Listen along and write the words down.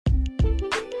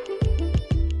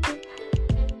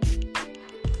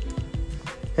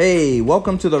Hey,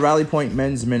 welcome to the Rally Point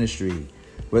Men's Ministry,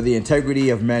 where the integrity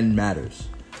of men matters.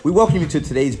 We welcome you to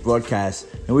today's broadcast,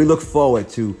 and we look forward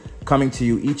to coming to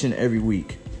you each and every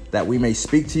week, that we may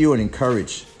speak to you and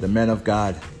encourage the men of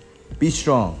God. Be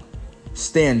strong,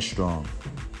 stand strong,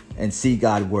 and see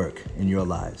God work in your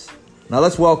lives. Now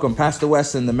let's welcome Pastor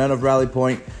West and the men of Rally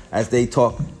Point as they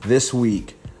talk this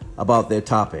week about their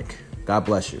topic. God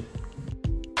bless you.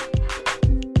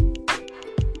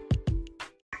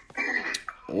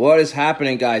 What is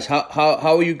happening, guys? How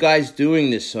are you guys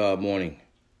doing this morning?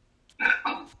 Okay.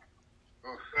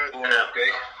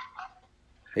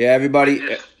 Yeah, everybody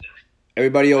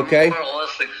okay? More or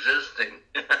less existing.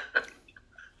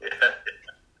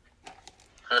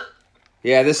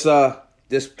 Yeah,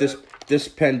 this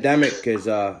pandemic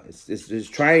is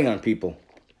trying on people.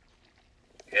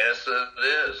 Yes,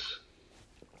 it is.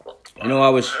 You know,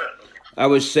 I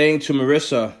was saying to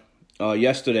Marissa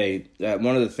yesterday that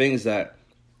one of the things that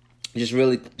just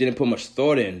really didn't put much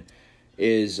thought in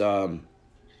is,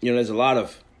 there's a lot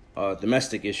of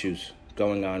domestic issues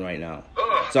going on right now.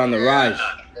 It's on the rise.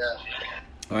 Yeah.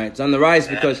 All right, it's on the rise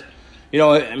because,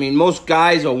 most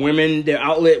guys or women, their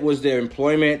outlet was their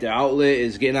employment. Their outlet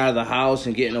is getting out of the house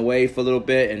and getting away for a little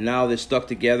bit, and now they're stuck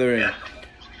together, and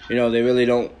they really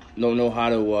don't know how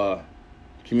to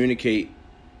communicate,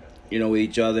 with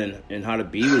each other and how to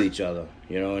be with each other,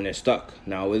 and they're stuck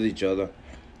now with each other.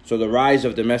 So the rise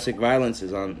of domestic violence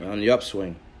is on the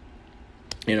upswing,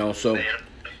 so,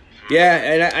 yeah,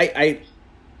 and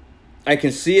I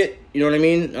can see it, you know what I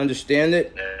mean, understand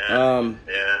it.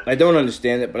 I don't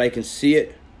understand it, but I can see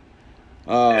it.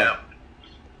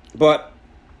 But,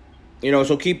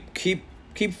 so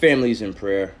keep families in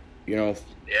prayer, Yes,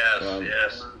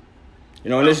 yes.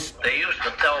 And this. They used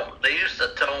to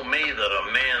tell me that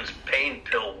a man's pain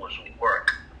pill was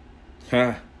work.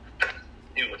 Huh.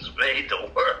 He was made to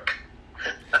work.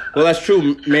 Well, that's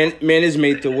true. Man is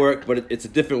made to work, but it's a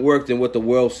different work than what the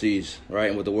world sees, right,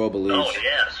 and what the world believes. Oh,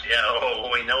 yes. Yeah,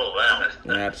 we know that.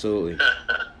 Yeah, absolutely.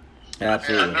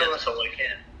 Absolutely.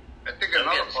 I think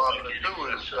another part of it, too,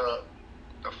 is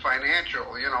the financial,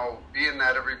 being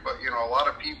that everybody, a lot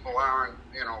of people aren't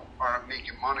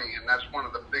making money, and that's one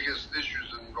of the biggest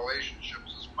issues in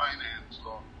relationships is finance.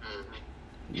 So.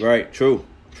 Mm-hmm. Right, true,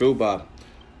 Bob.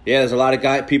 Yeah, there's a lot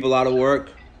of people out of work,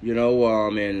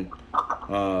 and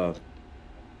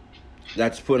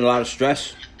that's putting a lot of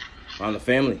stress on the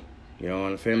family,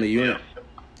 on the family unit,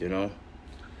 Yep.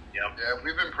 Yeah,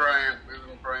 we've been praying for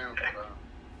that.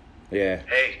 Yeah.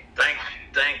 Hey, thank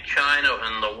China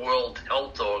and the World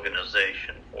Health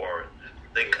Organization for it.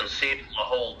 They conceived the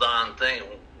whole darn thing,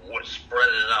 would spread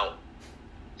it out.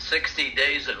 60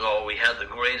 days ago, we had the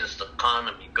greatest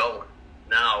economy going.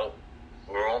 Now,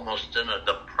 we're almost in a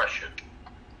depression.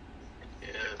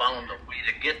 They found a way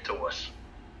to get to us.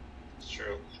 It's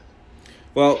true.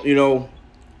 Well,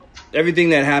 everything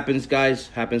that happens, guys,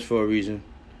 happens for a reason.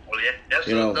 Well, yes,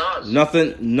 it does.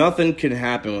 Nothing can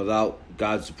happen without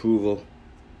God's approval,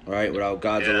 right? Without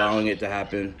God's allowing it to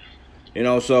happen.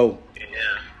 So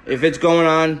if it's going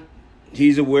on,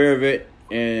 He's aware of it,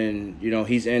 and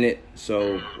He's in it.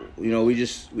 So we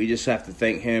just have to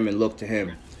thank Him and look to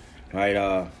Him,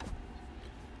 right?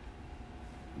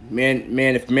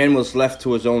 Man, if man was left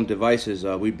to his own devices,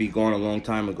 we'd be gone a long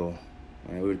time ago.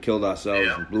 Right? We would have killed ourselves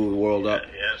and blew the world up.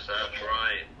 Yes, that's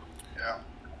right. Yeah.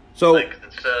 So, like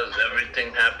it says,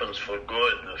 everything happens for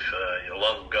good if you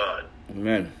love God.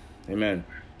 Amen.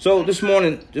 So this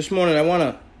morning, I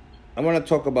wanna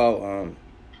talk about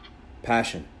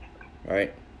passion,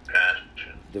 right?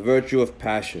 Passion. The virtue of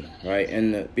passion, right?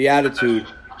 And the beatitude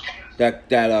that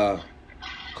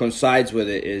coincides with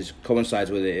it is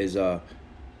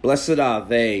blessed are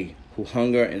they who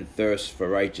hunger and thirst for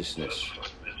righteousness,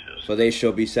 for they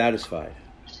shall be satisfied.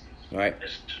 Right?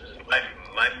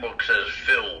 My book says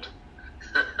filled.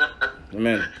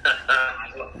 Amen.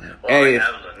 Hey, I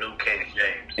have the New King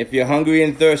James. If you're hungry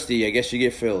and thirsty, I guess you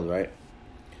get filled, right?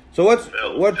 So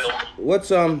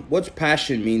what's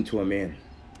passion mean to a man?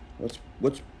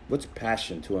 What's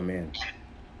passion to a man?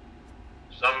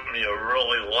 Something you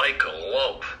really like or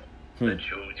love that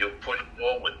you push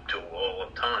forward to all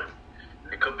the time.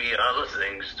 It could be other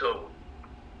things too.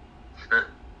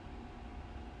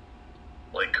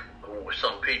 Like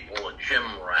some people are gym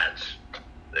rats.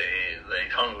 They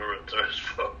hunger and thirst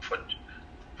for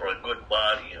a good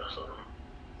body or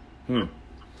something.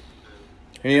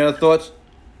 Any other thoughts?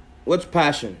 What's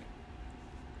passion?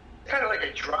 Kind of like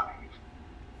a drive.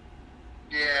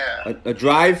 Yeah. A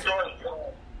drive?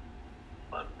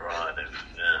 A drive,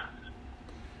 yeah.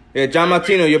 Yeah, John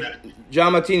Martino,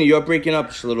 you're breaking up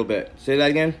just a little bit. Say that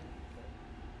again.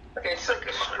 It's like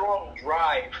a strong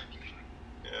drive.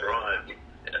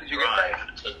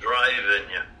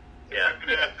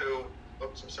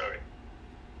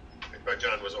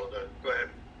 John was all done. Go ahead.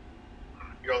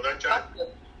 You all done, John?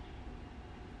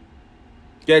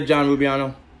 Yeah, John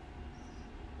Rubiano.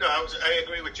 No, I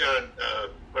agree with John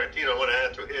Martino. I want to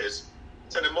add to his.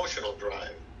 It's an emotional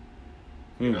drive.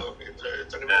 You know,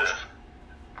 it's an emotion.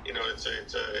 You know, it's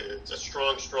a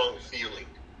strong feeling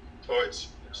towards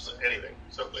anything,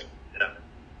 something.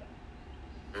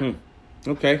 Yeah.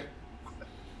 Okay,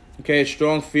 a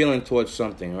strong feeling towards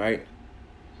something, right?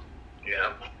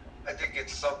 Yeah. I think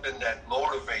it's something that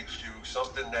motivates you,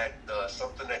 something that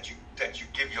you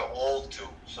give your all to,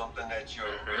 something that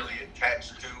you're really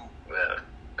attached to. Yeah.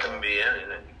 Can be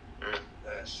anything.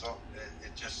 So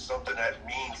it's just something that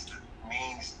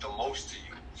means the most to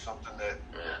you, something that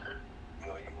you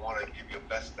know you want to give your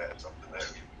best at, something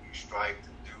that you strive to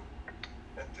do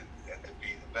and to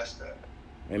be the best at.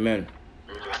 Amen.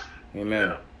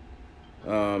 Amen.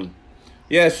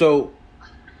 Yeah. So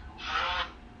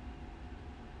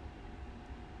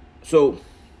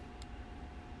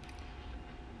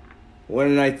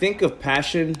when I think of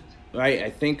passion, right, I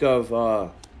think of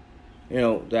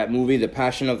that movie, The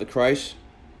Passion of the Christ.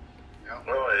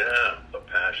 Oh yeah, The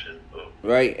Passion. Oh.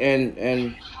 Right,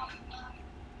 and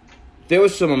there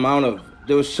was some amount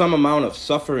of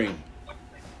suffering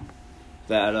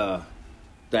that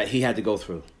he had to go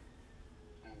through.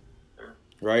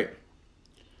 Right?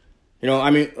 You know,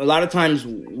 I mean, a lot of times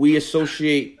we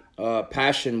associate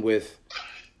passion with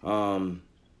a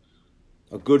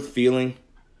good feeling.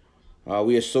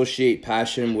 We associate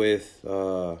passion with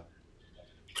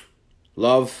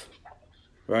love,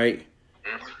 right?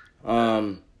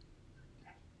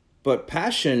 But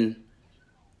passion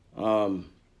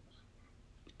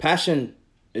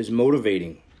is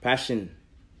motivating. Passion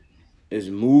is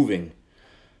moving.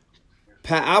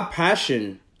 Our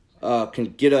passion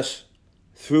can get us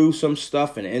through some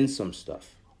stuff and in some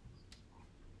stuff,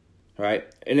 right?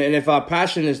 And if our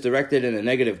passion is directed in a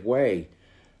negative way,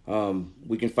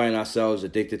 we can find ourselves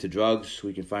addicted to drugs.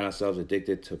 We can find ourselves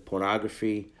addicted to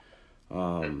pornography.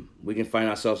 We can find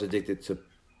ourselves addicted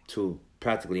to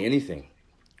practically anything,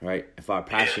 right? If our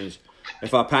passions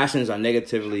are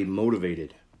negatively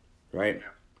motivated, right?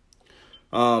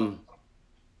 But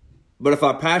if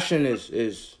our passion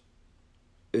is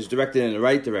directed in the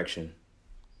right direction,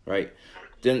 right?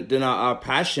 Then our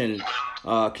passion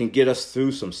can get us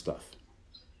through some stuff,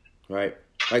 right?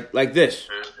 Like this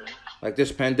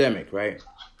pandemic, right?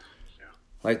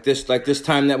 Like this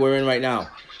time that we're in right now,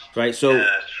 right? So,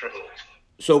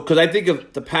 because I think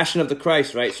of the Passion of the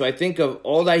Christ, right? So I think of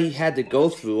all that he had to go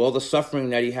through, all the suffering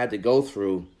that he had to go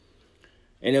through,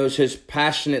 and it was his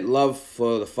passionate love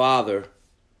for the Father,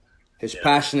 his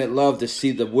passionate love to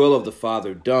see the will of the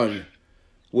Father done,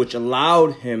 which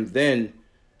allowed him then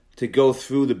to go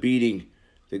through the beating,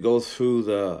 to go through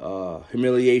the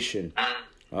humiliation,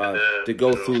 to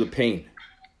go through the pain.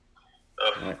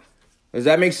 Right. Does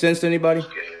that make sense to anybody?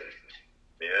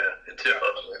 Yeah, it does.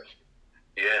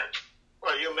 Yeah.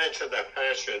 Well, you mentioned that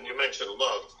passion. You mentioned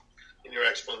love in your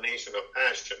explanation of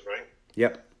passion, right?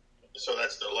 Yep. So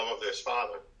that's the love of his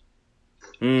Father.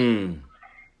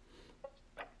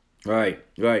 Right.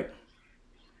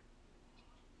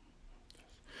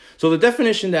 So the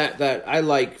definition that I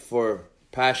like for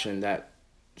passion that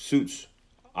suits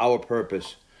our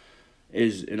purpose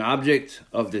is an object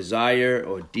of desire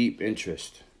or deep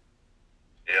interest.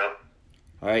 Yeah.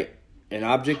 All right? An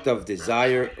object of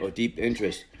desire or deep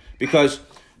interest. Because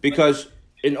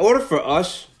in order for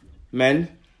us,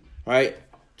 men, right,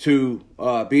 to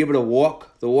be able to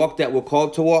walk the walk that we're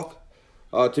called to walk,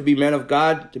 to be men of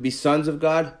God, to be sons of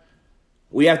God,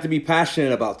 we have to be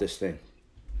passionate about this thing.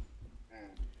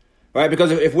 Right?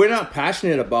 Because if we're not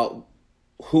passionate about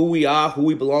who we are, who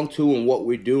we belong to, and what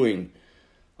we're doing,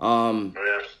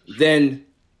 then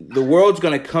the world's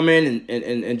going to come in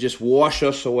and just wash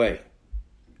us away.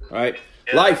 Right?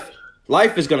 Yeah.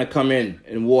 Life is going to come in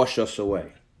and wash us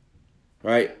away.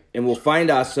 Right? And we'll find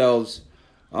ourselves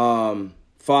far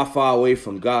away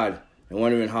from God and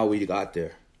wondering how we got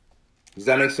there. Does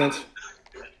that make sense?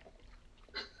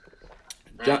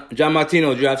 John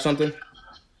Martino, do you have something?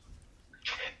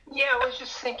 Yeah, I was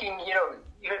just thinking,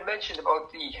 you had mentioned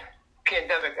about the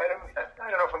pandemic. I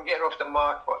don't know if I'm getting off the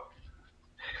mark, but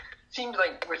it seems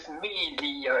like with me,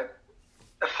 the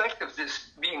effect of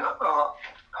this being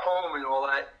home and all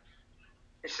that,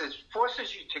 it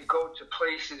forces you to go to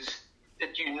places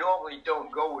that you normally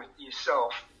don't go with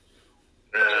yourself.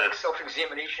 Like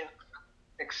self-examination.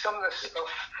 Like some of the stuff,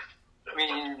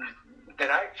 that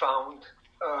I found,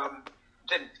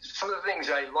 that some of the things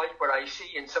I like what I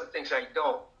see and some things I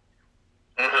don't.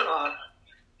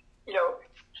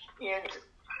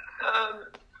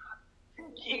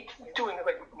 doing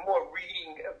like more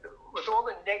reading with all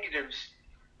the negatives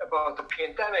about the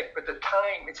pandemic, but the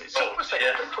time it's almost like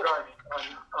it's put on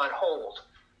hold.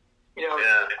 You know,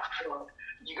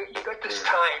 you got this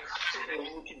time and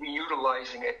you need to be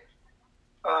utilizing it.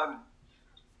 I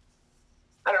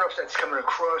don't know if that's coming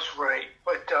across right,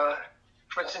 but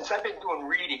for instance, I've been doing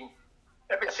reading.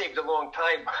 I've been saved a long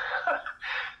time,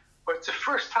 but it's the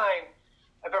first time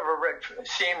I've ever read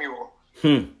Samuel.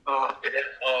 Hmm. Well, it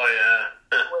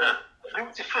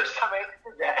was the first time I ever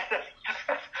did that.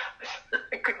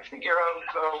 I couldn't figure out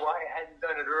why I hadn't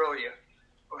done it earlier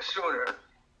or sooner.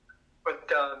 But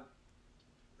I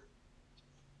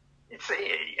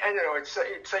don't know. It's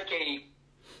like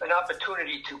an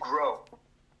opportunity to grow.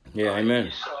 Yeah,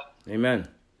 amen. Amen.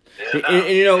 And,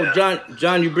 you know,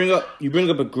 John, you bring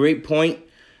up a great point,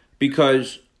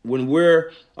 because when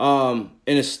we're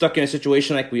stuck in a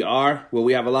situation like we are, where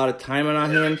we have a lot of time on our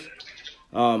hands,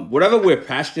 whatever we're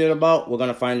passionate about, we're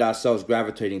gonna find ourselves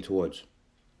gravitating towards.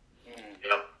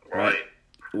 Yep, right.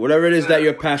 Whatever it is that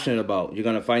you're passionate about, you're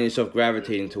gonna find yourself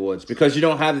gravitating towards, because you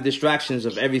don't have the distractions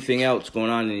of everything else going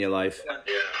on in your life.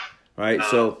 Yeah. Right.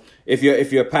 So if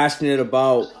you're passionate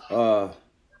about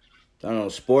I don't know,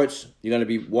 sports, you're gonna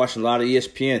be watching a lot of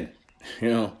ESPN. You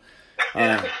know,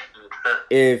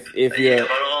 if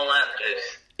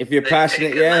you're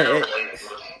passionate,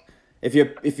 if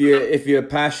you're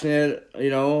passionate,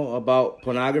 you know, about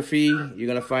pornography, you're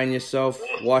gonna find yourself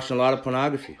watching a lot of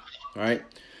pornography. All right,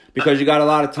 because you got a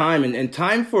lot of time, and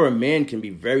time for a man can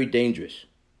be very dangerous.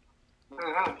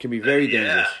 It can be very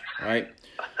dangerous, right?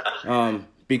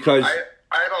 Because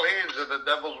idle hands are the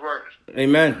devil's work.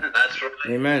 Amen. That's right.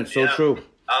 Amen. So true.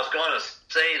 I was going to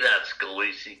say that,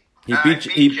 Scalisi. He beat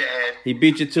you. He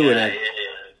beat you to it, Ed. Yeah.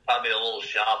 Probably a little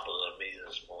sharper than me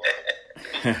this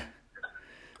morning.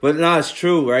 But no, it's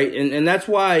true, right? And that's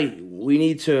why we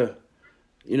need to,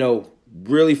 you know,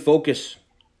 really focus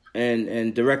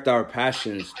and direct our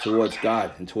passions towards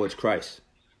God and towards Christ.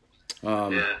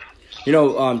 You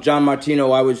know, John Martino,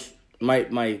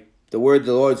 the word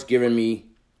the Lord's given me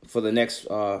for the next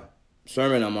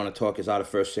sermon I'm going to talk is out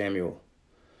of 1 Samuel.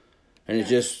 And it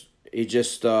just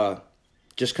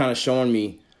kind of showing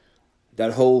me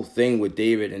that whole thing with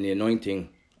David and the anointing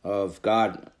of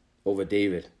God over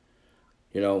David,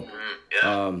 you know,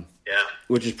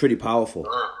 which is pretty powerful.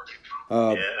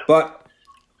 But,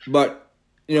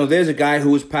 you know, there's a guy who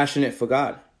was passionate for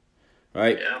God,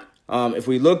 right? Yeah. If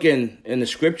we look in the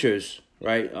scriptures,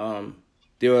 right,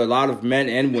 there were a lot of men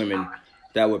and women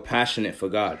that were passionate for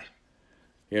God.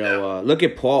 You know, look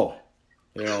at Paul.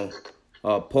 You know,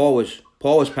 Paul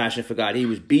was passionate for God. He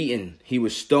was beaten. He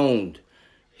was stoned.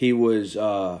 He was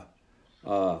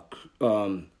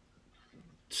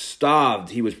starved.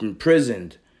 He was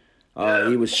imprisoned.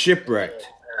 He was shipwrecked.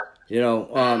 You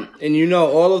know, and you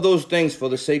know, all of those things for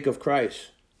the sake of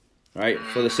Christ, right?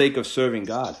 For the sake of serving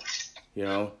God. You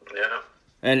know. Yeah.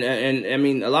 And I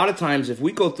mean, a lot of times, if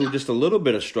we go through just a little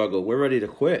bit of struggle, we're ready to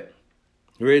quit.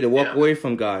 We're ready to walk away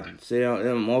from God and say,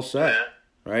 I'm all set,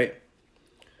 right?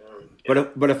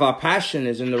 But if our passion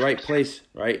is in the right place,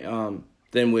 right,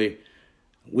 then we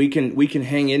can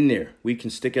hang in there. We can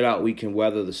stick it out. We can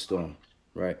weather the storm,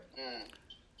 right?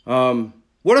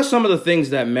 What are some of the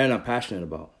things that men are passionate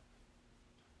about?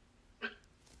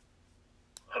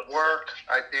 Work,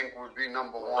 I think, would be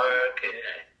number one. Work,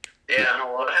 yeah. You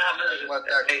know, What happens?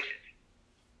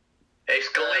 Hey,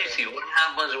 Scalisi, what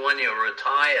happens when you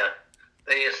retire?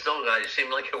 Then you seem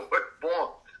like you work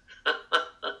more.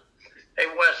 Hey,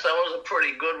 Wes, that was a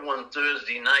pretty good one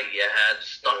Thursday night you had.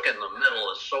 Stuck in the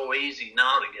middle. It's so easy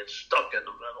now to get stuck in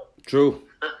the middle. True.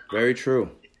 Very true.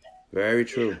 Very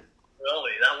true.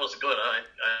 Really, that was good. I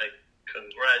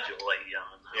congratulate you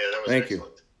on that. Yeah, that was Thank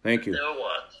excellent. you. Thank you. It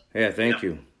was. Yeah, thank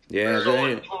you. Yeah. So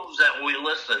it proves that we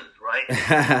listened, right?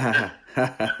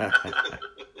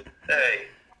 Hey,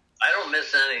 I don't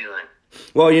miss anything.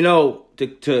 Well, you know,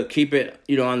 to keep it,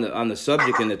 you know, on the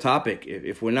subject and the topic,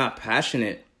 if we're not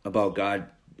passionate about God,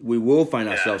 we will find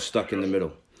ourselves stuck in the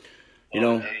middle. You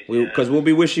know, because we'll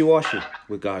be wishy-washy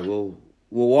with God. We'll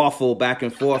waffle back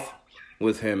and forth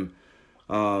with Him,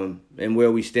 and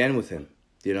where we stand with Him.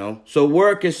 You know, so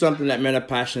work is something that men are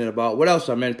passionate about. What else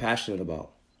are men passionate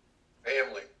about?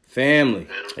 Family.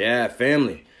 Yeah,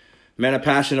 family. Men are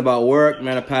passionate about work.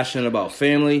 Men are passionate about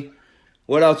family.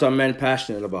 What else are men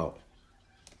passionate about?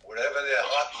 Whatever their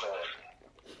hearts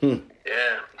are.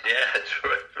 Yeah, it's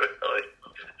really.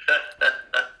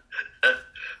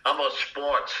 How about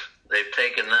sports? They've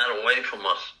taken that away from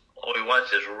us. All we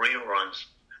watch is reruns.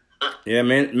 Yeah,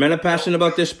 men are passionate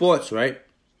about their sports, right?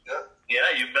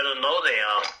 Yeah, you better know they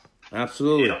are.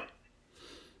 Absolutely. Yeah.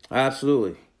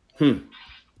 Absolutely.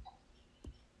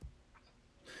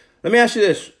 Let me ask you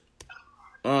this.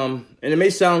 And it may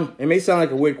sound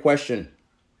like a weird question,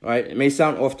 right? It may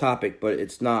sound off topic, but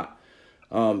it's not.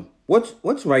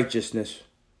 What's righteousness?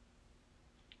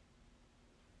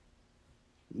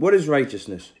 What is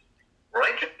righteousness?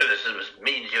 Righteousness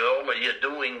means you're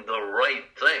doing the right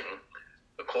thing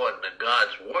according to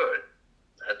God's word.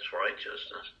 That's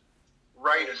righteousness.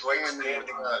 Right It's like standing with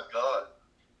standing God. with God.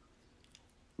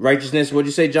 Righteousness. What'd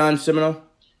you say, John Semino?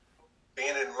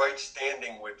 Being in right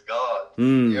standing with God.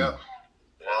 Yeah.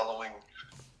 Following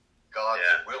God's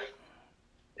will.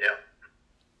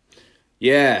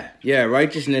 Yeah.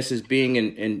 Righteousness is being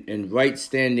in right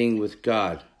standing with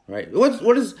God. Right.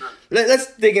 What is?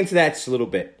 Let's dig into that just a little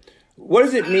bit. What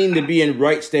does it mean to be in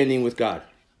right standing with God?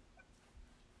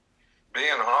 Being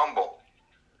humble.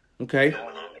 Okay,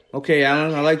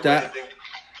 Alan, I like that.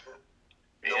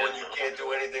 Knowing you can't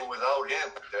do anything without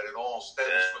Him, that it all stems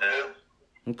from Him.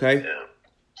 Okay. Yeah.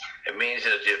 It means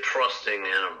that you're trusting in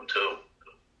Him too.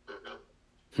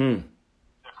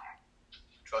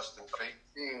 Trust and faith.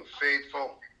 Being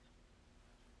faithful.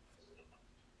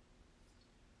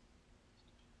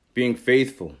 Being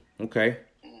faithful. Okay.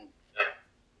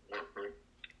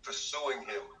 Pursuing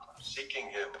Him. Seeking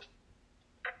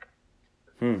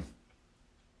Him.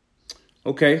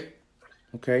 Okay.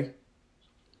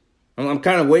 I'm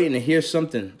kind of waiting to hear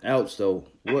something else though.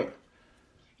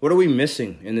 What are we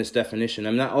missing in this definition?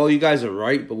 I'm not. All you guys are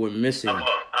right, but we're missing. How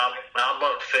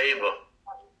about favor?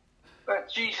 But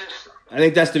Jesus, I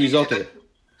think that's the result of it.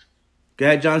 Go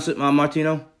ahead, John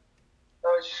Martino. I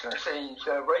was just going to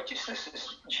say, righteousness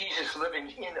is Jesus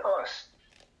living in us.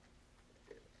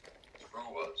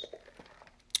 Through us.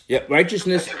 Yeah,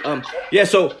 righteousness. Yeah.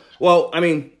 So, well, I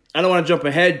mean, I don't want to jump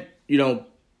ahead,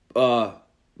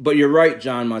 but you're right,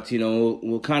 John Martino.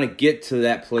 We'll kind of get to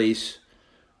that place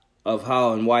of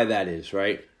how and why that is,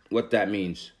 right? What that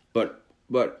means. But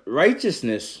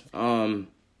righteousness, the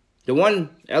one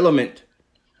element,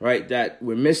 right, that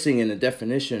we're missing in the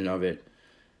definition of it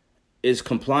is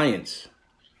compliance.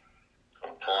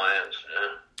 Compliance,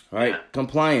 yeah. Right? Yeah.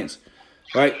 Compliance.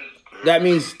 Right? That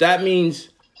means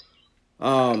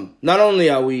not only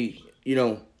are we,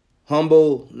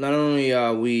 humble, not only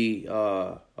are we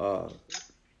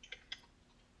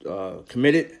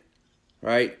committed,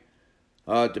 right?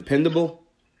 Dependable,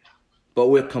 but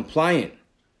we're compliant.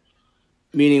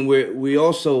 Meaning we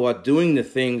also are doing the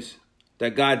things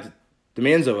that God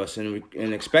demands of us and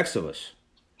expects of us.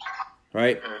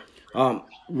 Right?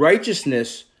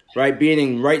 Righteousness, right? Being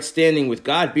in right standing with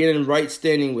God,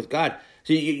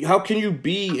 See, how can you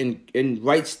be in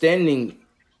right standing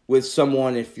with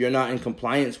someone if you're not in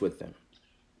compliance with them?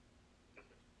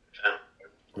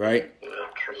 Right?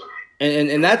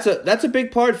 And that's a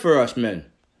big part for us men.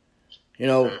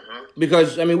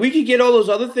 Because I mean, we could get all those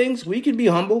other things. We can be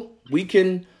humble. We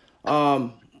can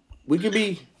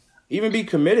be even be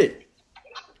committed,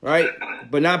 right?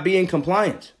 But not be in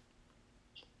compliance.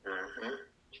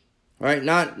 Right?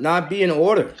 Not be in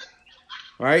order.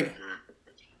 Right?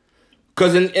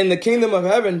 Because in the kingdom of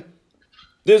heaven,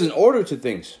 there's an order to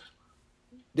things.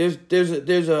 There's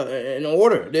an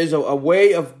order. There's a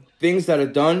way of things that are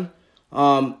done,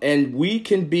 and we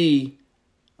can be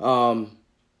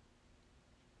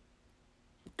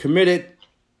committed,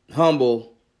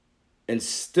 humble, and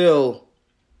still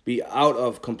be out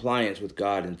of compliance with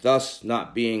God, and thus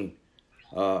not being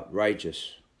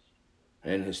righteous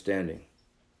in His standing,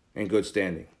 in good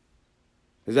standing.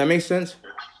 Does that make sense?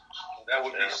 That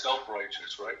would be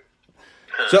self-righteous, right?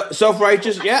 So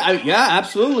self-righteous, yeah,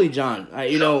 absolutely, John.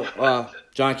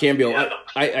 John Cambio,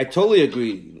 I totally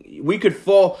agree. We could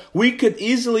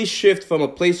easily shift from a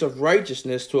place of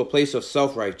righteousness to a place of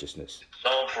self-righteousness.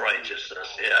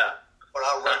 Self-righteousness, yeah. But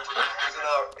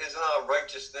isn't our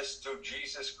righteousness through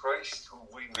Jesus Christ, who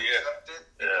we accepted?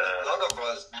 None of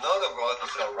us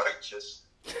are righteous.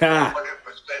 100%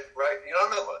 right.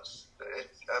 None of us.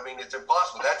 It's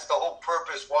impossible. That's the whole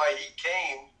purpose why He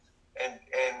came and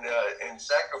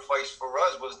sacrificed for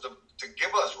us, was to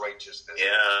give us righteousness.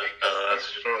 Yeah, that's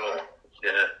true.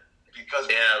 Yeah. Because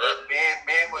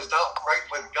man was not right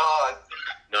with God.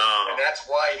 No. And that's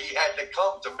why He had to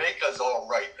come to make us all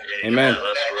right. Amen. Yeah,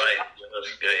 that's right.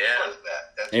 That's good. Yeah.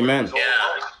 That's Amen. what it was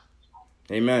all about.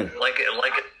 Amen. Like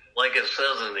it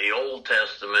says in the Old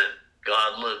Testament,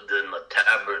 God lived in the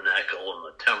tabernacle and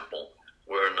the temple,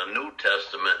 where in the New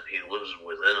Testament He lives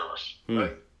within us.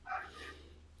 Right.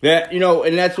 Yeah,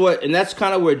 and that's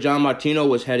kind of where John Martino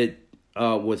was headed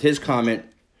with his comment.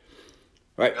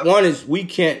 Right. Yep. One is we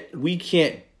can't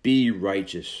be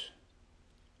righteous.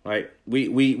 Right.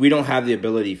 We don't have the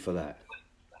ability for that.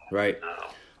 Right.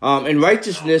 And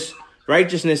righteousness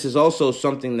is also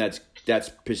something that's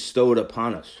bestowed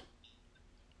upon us,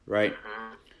 right?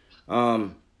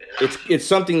 It's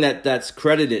something that's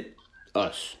credited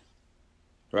us,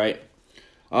 right?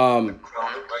 Crown of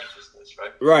righteousness,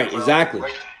 right? Right,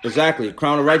 exactly.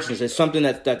 Crown of righteousness is something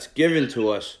that's given to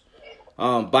us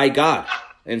by God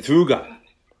and through God,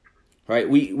 right?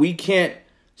 We can't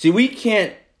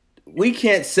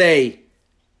say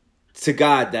to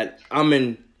God that I'm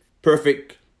in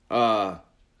perfect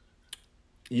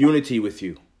unity with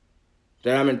you,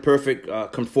 that I'm in perfect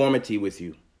conformity with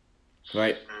you,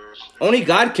 right? Only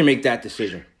God can make that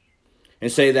decision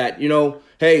and say that,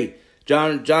 hey,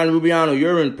 John Rubiano,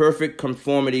 you're in perfect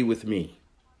conformity with me.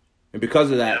 And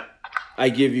because of that, I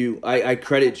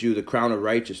credit you the crown of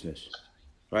righteousness,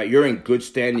 right? You're in good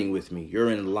standing with me. You're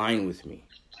in line with me,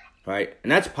 right?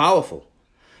 And that's powerful.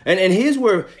 And here's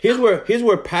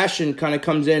where passion kind of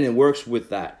comes in and works with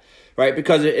that, right?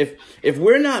 Because if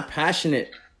we're not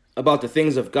passionate about the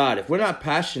things of God, if we're not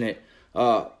passionate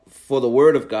for the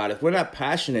Word of God, if we're not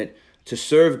passionate to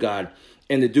serve God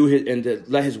and to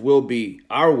let His will be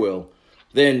our will,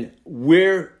 then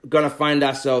we're gonna find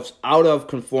ourselves out of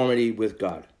conformity with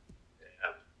God.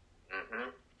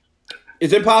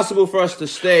 It's impossible for us to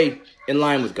stay in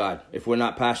line with God if we're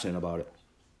not passionate about it.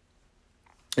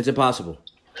 It's impossible.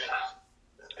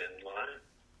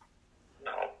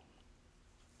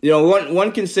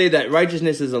 One can say that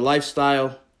righteousness is a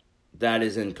lifestyle that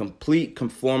is in complete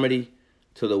conformity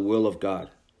to the will of God.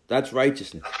 That's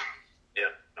righteousness. Yeah.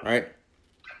 Right?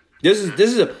 This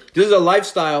is a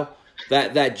lifestyle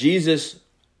that Jesus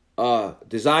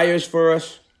desires for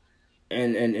us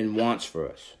and wants for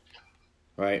us.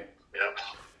 Right?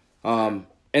 Yeah.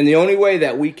 And the only way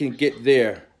that we can get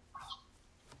there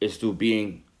is through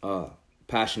being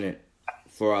passionate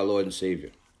for our Lord and Savior.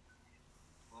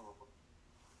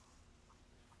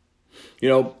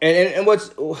 And what's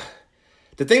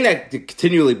the thing that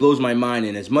continually blows my mind,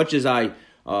 and as much as I,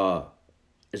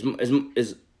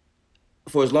 as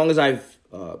for as long as I've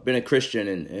been a Christian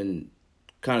and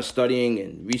kind of studying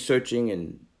and researching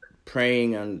and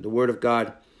praying on the Word of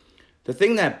God, the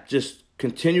thing that just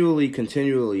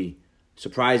continually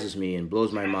surprises me and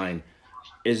blows my mind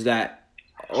is that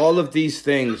all of these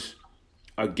things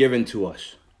are given to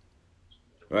us,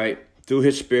 right? Through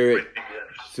His Spirit,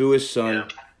 through His Son.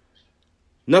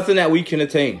 Nothing that we can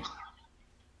attain.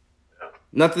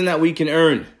 Nothing that we can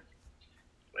earn.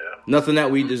 Nothing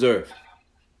that we deserve.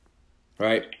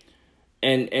 Right?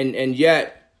 And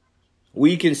yet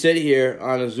we can sit here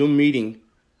on a Zoom meeting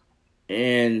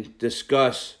and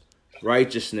discuss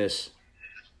righteousness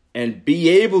and be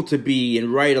able to be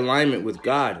in right alignment with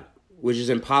God, which is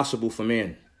impossible for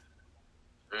man.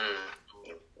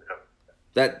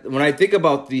 That when I think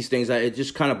about these things, it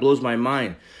just kind of blows my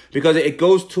mind because it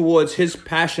goes towards His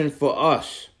passion for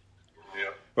us,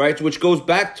 right? Which goes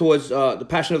back towards the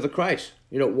passion of the Christ.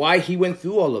 Why He went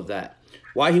through all of that,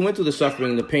 why He went through the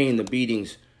suffering, the pain, the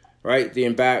beatings, right? The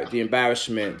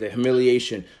embarrassment, the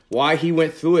humiliation. Why He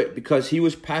went through it? Because He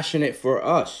was passionate for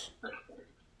us,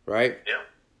 right? Yeah.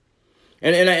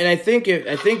 And I think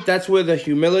that's where the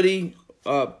humility.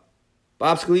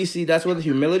 Bob Scalisi, that's where the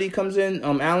humility comes in.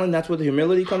 Alan, that's where the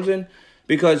humility comes in.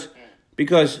 Because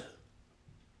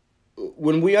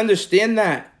when we understand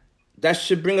that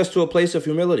should bring us to a place of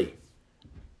humility.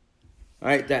 All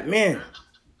right, that man,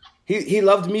 he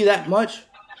loved me that much.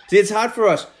 See, it's hard for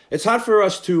us. It's hard for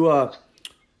us to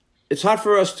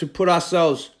put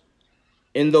ourselves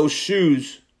in those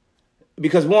shoes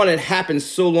because one, it happened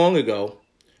so long ago,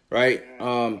 right?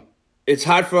 It's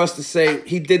hard for us to say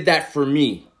He did that for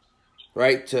me.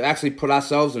 Right, to actually put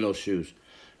ourselves in those shoes,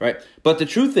 right? But the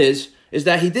truth is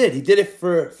that He did. He did it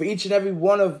for each and every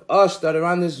one of us that are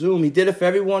on this Zoom. He did it for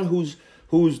everyone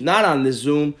who's not on this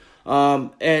Zoom,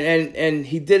 and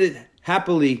He did it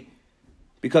happily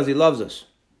because He loves us,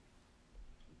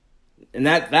 and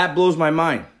that blows my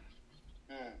mind.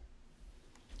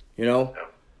 And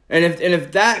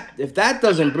if that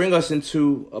doesn't bring us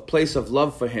into a place of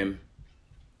love for Him,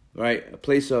 right, a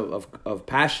place of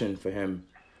passion for Him,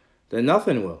 then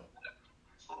nothing will.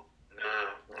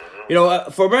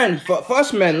 For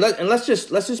us men, let's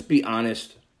just be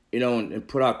honest, and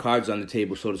put our cards on the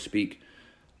table, so to speak.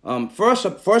 For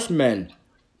us men,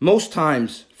 most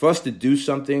times for us to do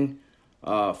something,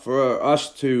 for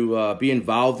us to be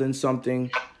involved in something,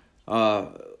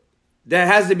 that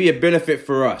has to be a benefit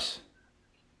for us.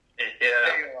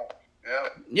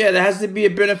 Yeah, that has to be a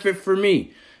benefit for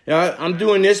me. I'm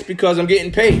doing this because I'm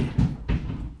getting paid,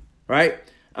 right?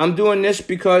 I'm doing this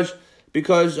because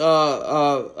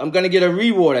I'm going to get a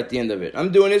reward at the end of it.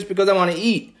 I'm doing this because I want to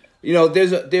eat. you know,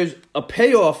 there's a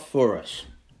payoff for us,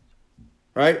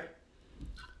 right?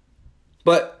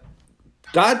 But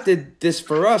God did this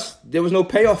for us. There was no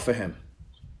payoff for him.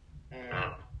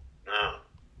 No.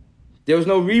 There was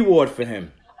no reward for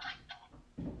him.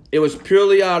 It was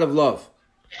purely out of love.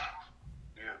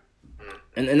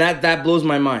 And that blows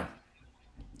my mind.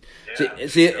 Yeah.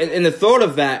 See, and the thought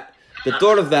of that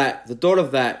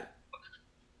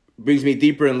brings me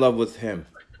deeper in love with him.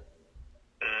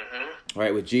 Mm-hmm.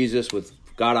 Right, with Jesus, with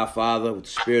God our Father, with the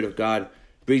Spirit of God,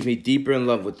 brings me deeper in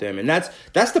love with them. And that's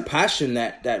the passion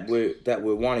that we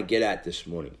want to get at this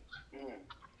morning. You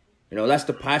know, that's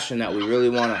the passion that we really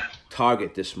want to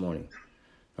target this morning.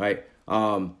 Right?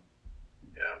 And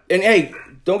hey,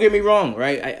 don't get me wrong,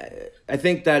 right? I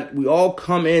think that we all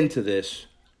come into this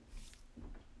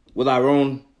with our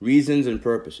own reasons and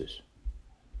purposes,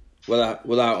 with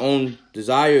our own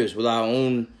desires, with our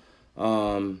own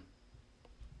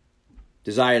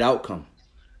desired outcome,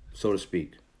 so to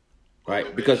speak,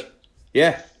 right? Because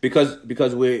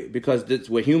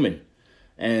we're human,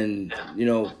 and you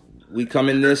know we come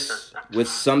in this with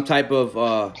some type of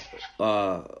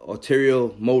ulterior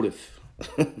motive.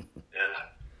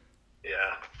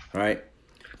 Yeah. Right?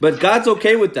 But God's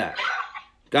okay with that.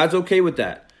 God's okay with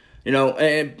that. You know,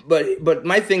 but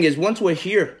my thing is, once we're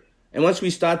here and once we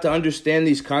start to understand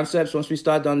these concepts, once we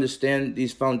start to understand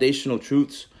these foundational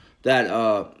truths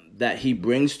that he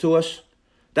brings to us,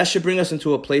 that should bring us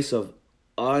into a place of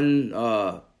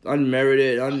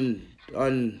unmerited,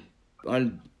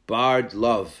 unbarred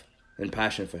love and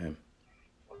passion for him.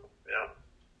 Yeah.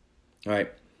 All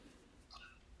right.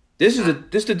 This is the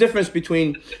difference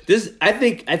between this. I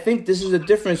think this is the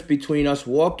difference between us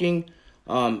walking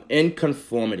in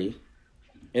conformity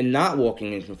and not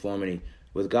walking in conformity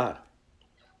with God.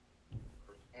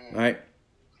 Right?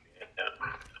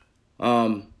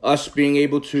 Us being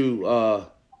able to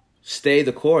stay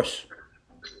the course.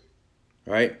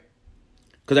 Right?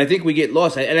 Because I think we get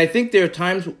lost, and I think there are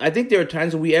times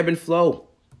when we ebb and flow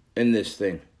in this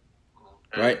thing.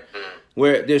 Right?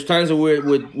 Where there's times where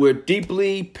we're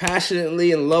deeply,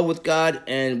 passionately in love with God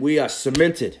and we are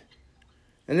cemented.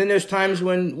 And then there's times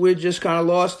when we're just kind of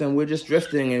lost and we're just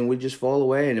drifting and we just fall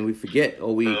away and we forget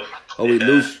or we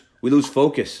lose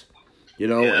focus, you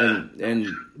know, and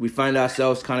we find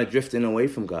ourselves kind of drifting away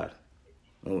from God.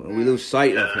 And we lose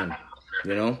sight of him,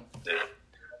 you know.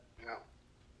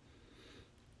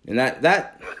 And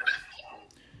that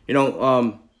you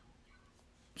know,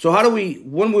 so how do we,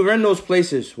 when we're in those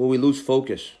places where we lose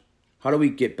focus, how do we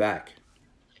get back?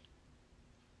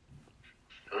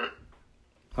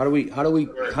 How do we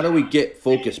get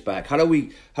focus back? Here's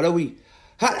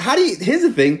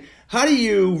the thing, how do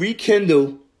you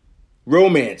rekindle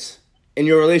romance in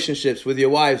your relationships with your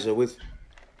wives or with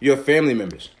your family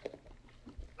members?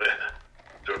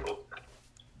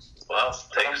 Well,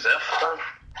 takes effort.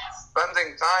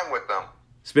 Spending time with them.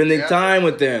 Spending time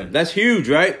with them. That's huge,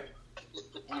 right?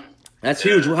 That's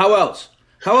huge. How else?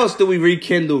 How else do we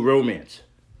rekindle romance?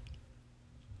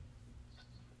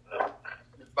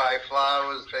 Buy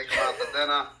flowers, take them out to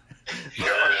dinner,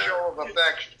 show of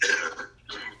affection.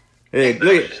 Hey,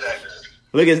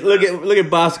 look at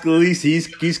Boss Scalise.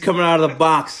 He's coming out of the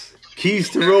box. Keys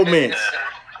to romance.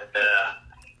 Yeah.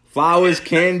 Flowers,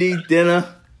 candy,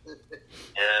 dinner.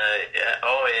 Yeah.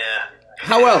 Oh yeah.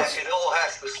 How else? It all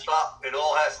has to stop. It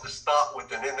all has to stop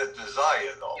with an inner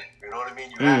desire, though. You know what I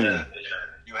mean? You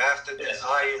have to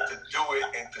desire to do it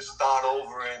and to start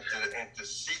over and to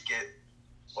seek it,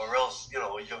 or else you're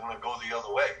gonna go the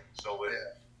other way. So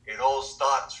it all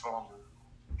starts from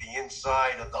the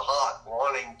inside of the heart,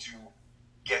 wanting to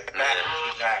get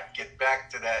back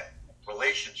to that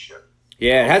relationship.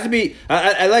 Yeah, it has to be.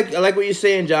 I like what you're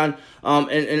saying, John.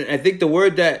 And I think the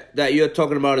word that you're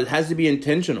talking about, it has to be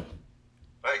intentional.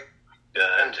 Right.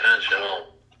 Yeah, intentional.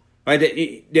 Right.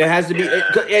 There has to be.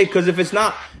 Because if it's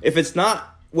not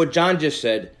what John just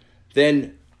said,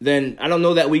 then I don't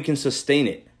know that we can sustain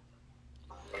it.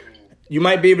 You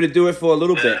might be able to do it for a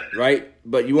little bit, right?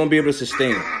 But you won't be able to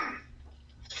sustain it.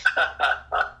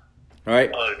 All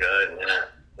right. Oh, good. Yeah.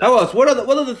 How else? What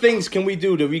other things can we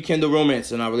do to rekindle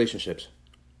romance in our relationships?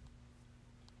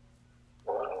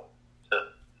 Wow.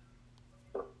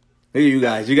 Look at you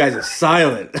guys. You guys are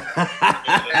silent. A lot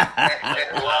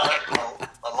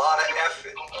of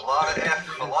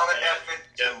effort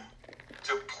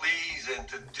to please and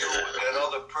to do what that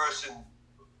other person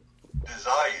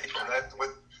desires. And that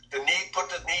with the need, put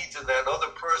the needs of that other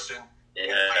person in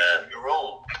place of your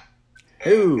own.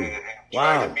 Ooh, and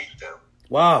wow. try to meet them.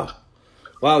 Wow,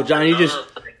 John,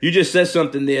 you just said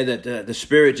something there that the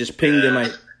spirit just pinged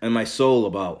in my soul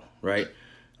about, right?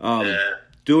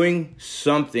 doing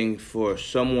something for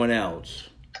someone else,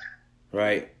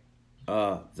 right?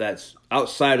 That's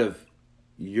outside of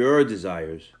your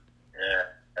desires,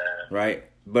 right?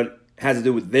 But has to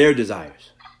do with their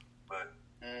desires,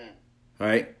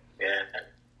 right? Yeah.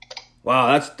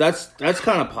 Wow, that's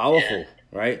kind of powerful,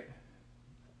 right?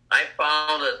 I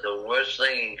found that the worst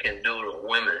thing you can do to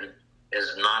women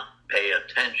is not pay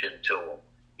attention to them.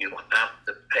 You have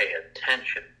to pay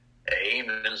attention.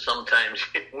 Even sometimes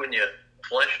when your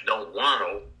flesh don't want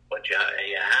to, but you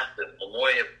have to. The more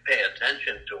you pay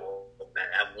attention to them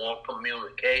and have more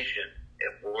communication,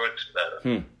 it works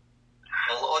better.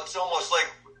 Well, it's almost like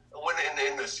when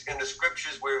in the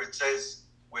scriptures where it says,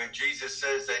 where Jesus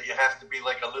says that you have to be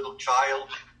like a little child.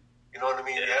 You know what I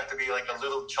mean? You have to be like a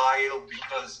little child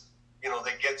because, you know,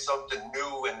 they get something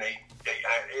new and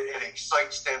it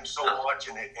excites them so much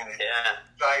and it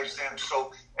drives them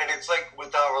so. And it's like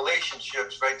with our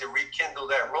relationships, right? To rekindle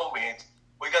that romance,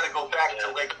 we got to go back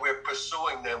to like we're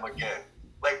pursuing them again.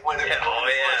 Like when we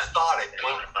first started,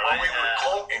 when we were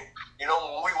courting, you know,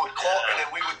 when we were courting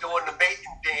and we were doing the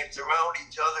mating dance around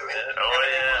each other and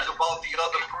everything was about the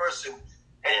other person.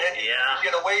 And then you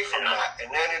get away from that.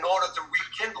 And then in order to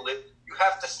rekindle it, you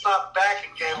have to stop back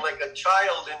again like a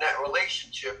child in that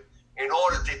relationship in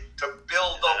order to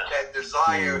build up that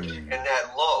desire and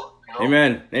that love. You know?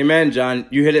 Amen. Amen, John.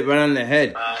 You hit it right on the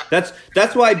head.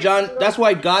 That's why, John, that's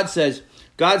why God says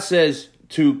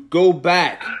to go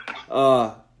back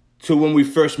to when we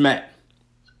first met.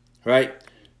 Right?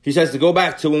 He says to go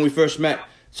back to when we first met.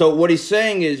 So what he's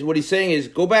saying is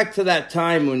go back to that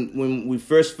time when we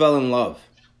first fell in love.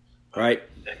 Right?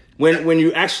 When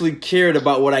you actually cared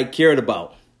about what I cared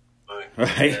about.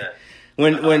 Right?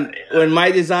 When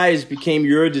my desires became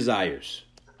your desires.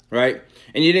 Right?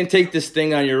 And you didn't take this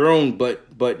thing on your own,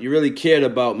 but you really cared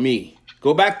about me.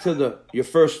 Go back to your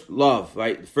first love,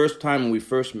 right? The first time when we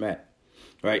first met.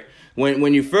 Right?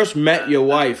 When you first met your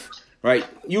wife, right?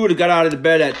 You would have got out of the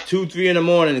bed at 2, 3 in the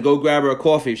morning to go grab her a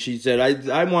coffee. She said,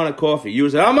 I want a coffee. You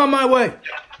would say, I'm on my way.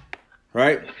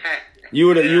 Right? You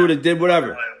would have did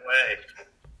whatever.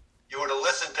 You would have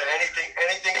listened to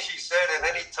anything she said at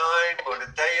any time, or the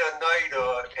day or night,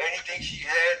 or anything she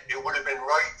had. It would have been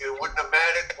right. It wouldn't have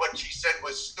mattered what she said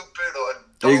was stupid or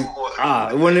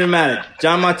dumb. It wouldn't have mattered.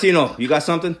 John Martino, you got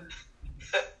something?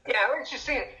 Yeah, I was just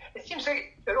saying, it seems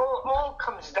like it all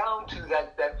comes down to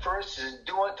that verse is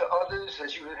do unto others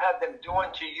as you would have them do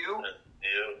unto you.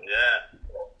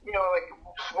 You know, like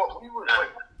what you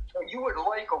would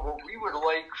like or what we would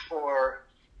like for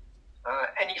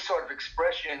any sort of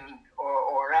expression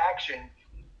or action,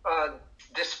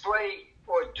 display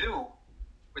or do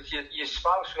with your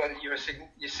spouse or your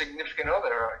significant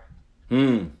other.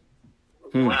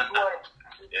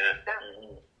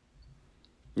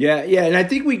 Yeah, and I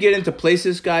think we get into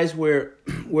places, guys, where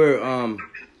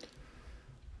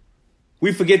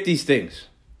we forget these things.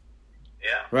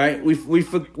 Right? We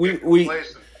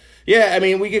yeah, I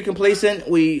mean, we get complacent.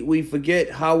 We forget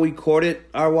how we courted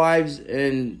our wives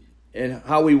and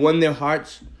how we won their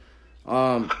hearts.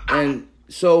 And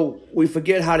so we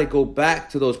forget how to go back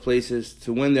to those places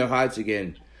to win their hearts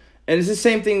again. And it's the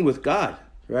same thing with God,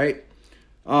 right?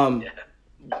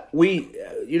 We,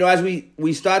 you know, as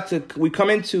we come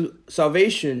into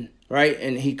salvation, right?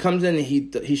 And he comes in and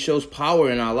he shows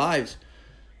power in our lives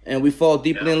and we fall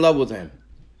deeply in love with him,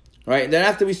 right? Then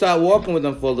after we start walking with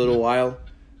him for a little while,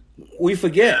 we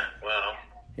forget,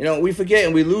 you know, we forget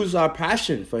and we lose our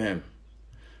passion for him,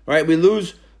 right? We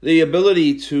lose the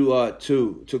ability to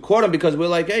court him because we're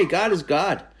like, hey, God is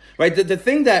God, right? The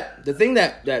thing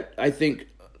that I think,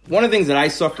 one of the things that I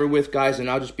suffer with, guys, and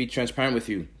I'll just be transparent with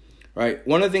you, right?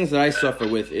 One of the things that I suffer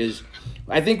with is,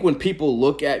 I think when people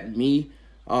look at me,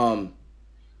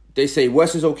 they say,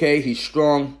 Wes is okay, he's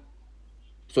strong,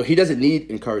 so he doesn't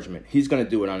need encouragement. He's going to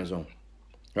do it on his own,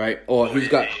 right? Or he's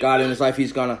got God in his life,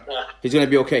 he's gonna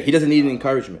be okay. He doesn't need an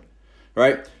encouragement,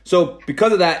 right? So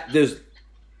because of that, there's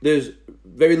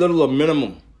very little or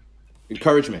minimum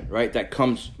encouragement, right, that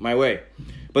comes my way.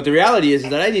 But the reality is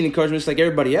that I need encouragement just like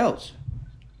everybody else,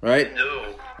 right?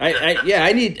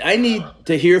 I need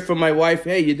to hear from my wife,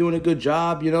 hey, you're doing a good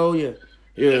job, you know, you're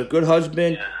a good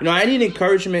husband. You know, I need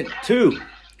encouragement too,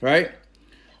 right?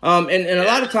 And a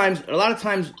lot of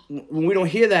times when we don't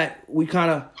hear that, we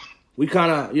kind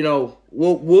of, you know,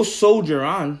 we'll soldier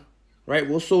on, right?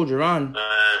 We'll soldier on,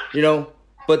 you know,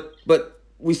 but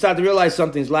we start to realize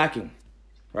something's lacking,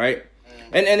 right?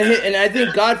 And I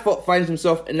think God finds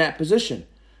himself in that position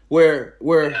where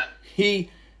he,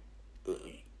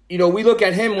 you know, we look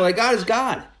at him, we're like, God is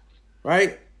God,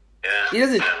 right? He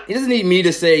doesn't need me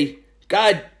to say,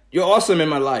 God, you're awesome in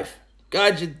my life.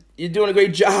 God, you're doing a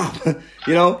great job.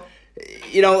 you know,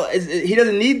 he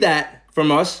doesn't need that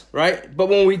from us, right? But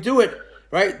when we do it,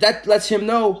 right, that lets him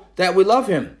know that we love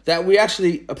him, that we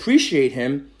actually appreciate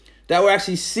him, that we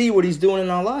actually see what he's doing in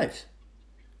our lives,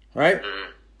 right?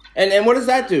 And what does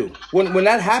that do? When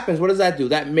that happens, what does that do?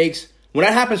 When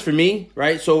that happens for me,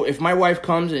 right? So if my wife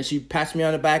comes and she pats me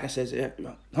on the back and says,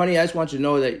 honey, I just want you to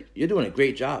know that you're doing a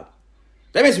great job.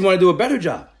 That makes me want to do a better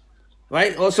job,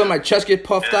 right? All of a sudden my chest gets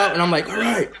puffed out and I'm like, all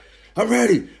right, I'm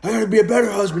ready. I got to be a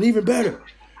better husband, even better,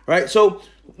 right? So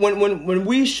when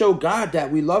we show God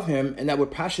that we love him and that we're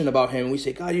passionate about him, we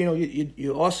say, God,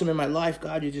 you're awesome in my life.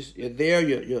 God, you're there.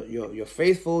 You're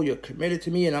faithful. You're committed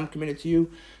to me and I'm committed to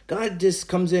you. God just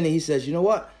comes in and he says, you know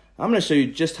what? I'm going to show you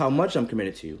just how much I'm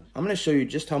committed to you. I'm going to show you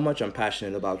just how much I'm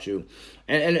passionate about you.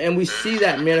 And we see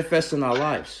that manifest in our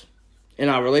lives, in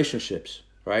our relationships,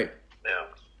 right? Yeah.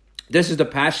 This is the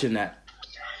passion that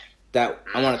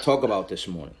I want to talk about this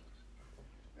morning,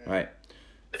 right?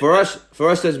 For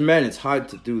us as men, it's hard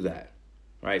to do that,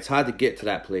 right? It's hard to get to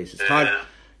that place. It's hard.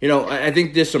 I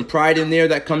think there's some pride in there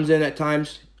that comes in at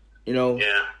times,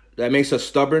 that makes us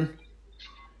stubborn.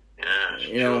 Yeah,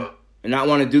 sure. And not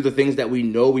want to do the things that we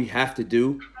know we have to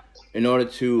do in order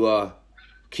to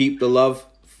keep the love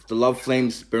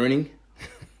flames burning.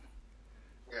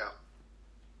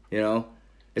 Yeah.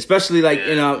 Especially like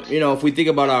if we think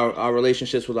about our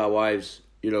relationships with our wives,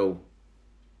 we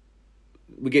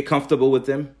get comfortable with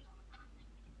them,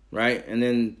 right? And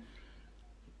then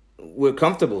we're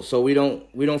comfortable, so we don't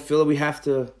feel that we have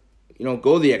to,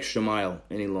 go the extra mile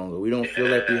any longer. We don't feel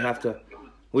like we have to.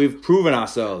 We've proven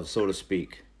ourselves, so to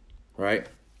speak. Right?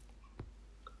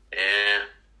 Yeah.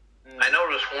 I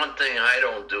notice one thing I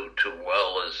don't do too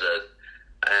well is that,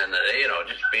 and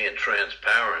just being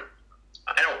transparent,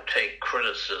 I don't take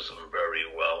criticism very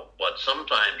well, but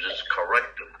sometimes it's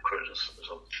corrective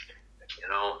criticism.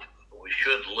 We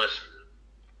should listen.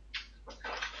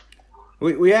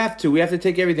 We have to. We have to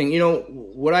take everything.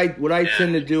 What I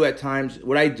tend to do at times,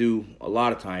 what I do a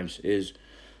lot of times is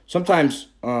sometimes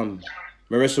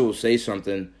Marissa will say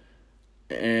something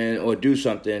or do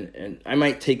something, and I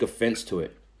might take offense to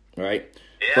it, right?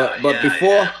 Yeah, but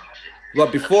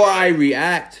before I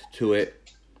react to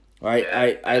it, right?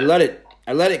 Yeah. I let it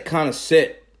kind of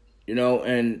sit,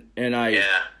 and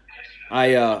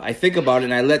I think about it,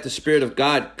 and I let the Spirit of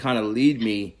God kind of lead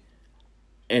me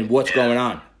in what's going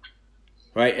on,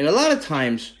 right? And a lot of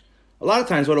times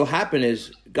what will happen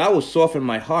is God will soften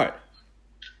my heart,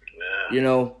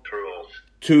 true.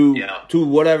 to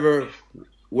whatever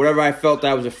I felt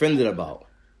I was offended about,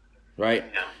 right?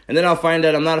 Yeah. And then I'll find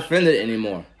that I'm not offended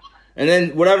anymore. And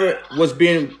then whatever was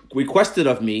being requested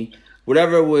of me,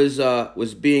 whatever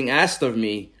was being asked of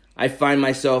me, I find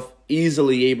myself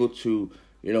easily able to,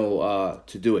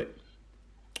 to do it,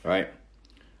 right?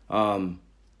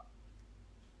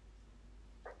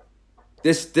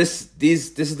 This is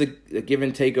the give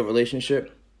and take of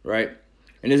relationship, right?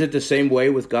 And is it the same way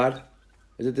with God?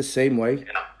 Is it the same way?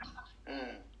 Yeah.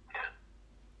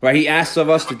 Right, he asks of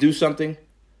us to do something,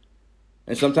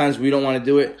 and sometimes we don't want to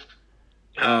do it,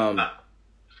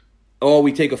 or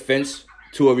we take offense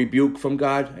to a rebuke from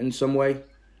God in some way,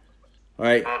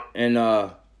 right? And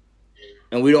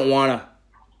we don't want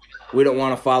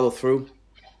to follow through,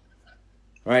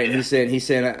 right? And he's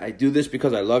saying, I do this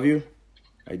because I love you,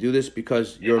 I do this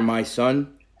because you're my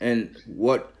son, and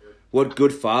what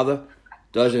good father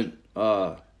doesn't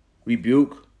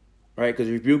rebuke, right? Because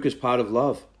rebuke is part of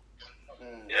love.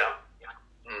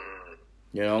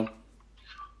 Yeah.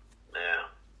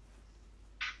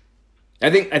 I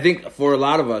think for a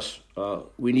lot of us,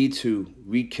 we need to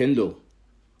rekindle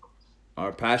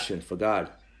our passion for God.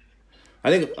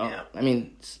 I think,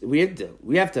 we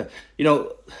have to,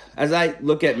 as I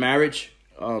look at marriage,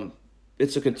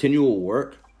 it's a continual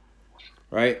work,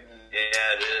 right?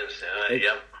 Yeah, it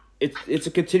is. It's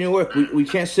a continual work. We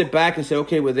can't sit back and say,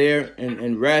 okay, we're there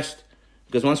and rest,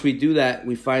 because once we do that,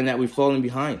 we find that we've fallen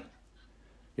behind.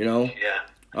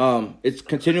 It's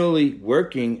continually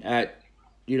working at,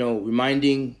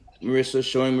 reminding Marissa,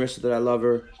 showing Marissa that I love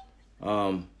her,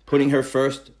 putting her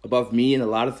first above me in a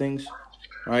lot of things,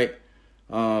 right?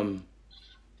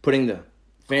 Putting the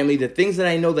family, the things that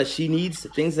I know that she needs, the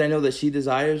things that I know that she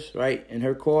desires, right, in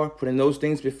her core, putting those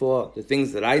things before the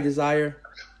things that I desire,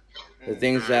 the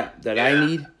things that I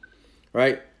need,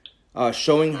 right?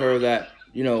 Showing her that,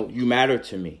 you matter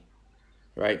to me,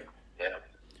 right? Yeah.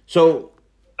 So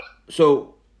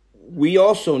we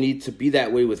also need to be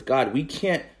that way with God. We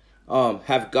can't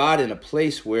have God in a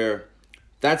place where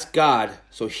that's God,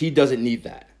 so he doesn't need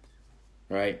that,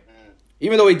 right?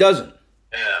 Even though he doesn't.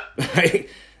 Yeah. Right?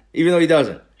 Even though he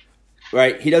doesn't.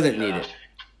 Right? He doesn't need it.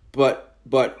 but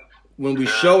when we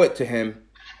show it to him,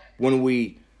 when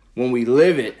we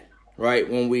live it, right?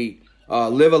 When we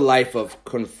live a life of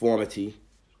conformity,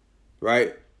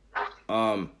 right?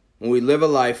 When we live a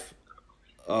life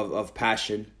of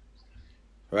passion,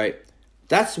 right?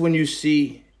 That's when you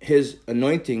see his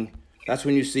anointing. That's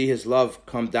when you see his love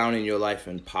come down in your life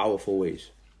in powerful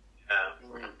ways.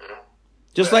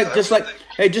 Just like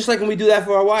when we do that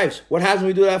for our wives. What happens when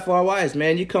we do that for our wives,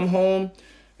 man? You come home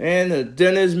and the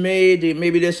dinner's made.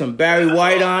 Maybe there's some Barry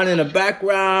White on in the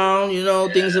background. You know,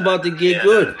 things about to get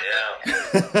good.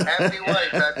 Happy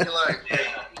wife, happy life.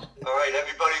 All right,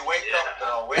 everybody, wake up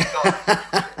now. Wake up.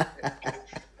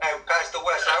 Hey, Pastor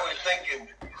West, I was thinking,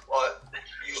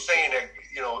 you saying that,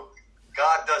 you know,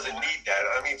 God doesn't need that.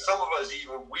 I mean, some of us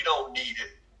we don't need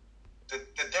it. The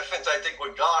difference, I think,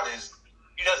 with God is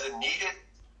he doesn't need it,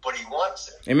 but he wants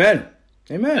it. Amen.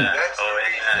 Amen. That's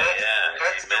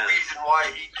the reason why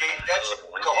he gave. That's the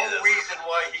whole reason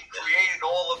why he created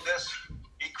all of this.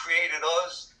 He created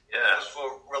us. Was for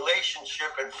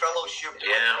relationship and fellowship with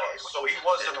us. So he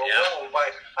wasn't alone.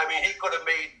 He could have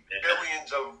made billions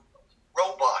of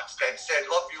robots that said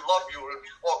love you, and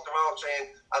walked around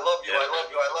saying I love you, I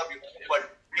love you, I love you.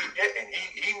 But he didn't.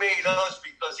 He made us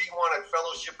because he wanted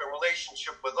fellowship and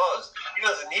relationship with us. He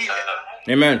doesn't need it.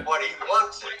 Amen. But he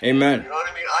wants it. Amen. You know what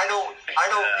I mean? I don't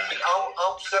need.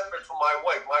 I'm separate from my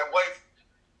wife. My wife,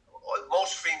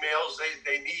 most females,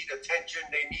 they need attention.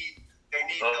 They need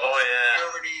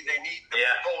security. They need the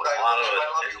code. I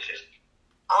love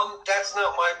you. That's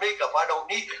not my makeup. I don't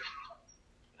need it.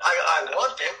 I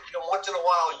want it. You know, once in a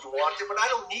while you want it, but I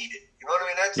don't need it. You know what I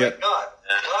mean? That's like God.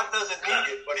 God doesn't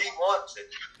need it, but he wants it.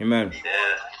 Amen.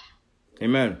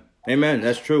 Amen. Amen.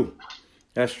 That's true.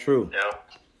 That's true. Yeah.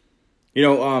 You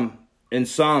know, in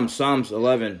Psalms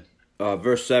 11,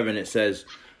 verse 7, it says,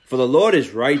 "For the Lord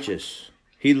is righteous.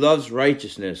 He loves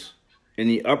righteousness, and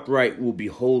the upright will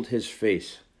behold his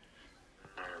face."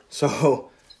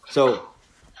 So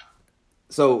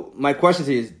my question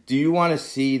to you is, do you want to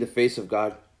see the face of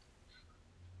God?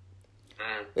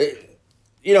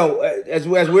 You know, as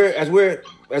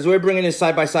we're bringing this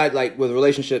side by side, like with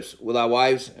relationships with our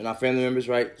wives and our family members,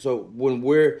 right? So when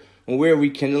we're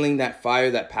rekindling that fire,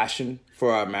 that passion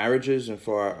for our marriages and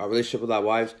for our relationship with our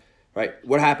wives, right?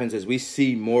 What happens is we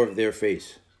see more of their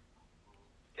face,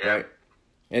 right?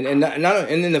 And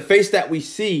then the face that we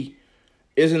see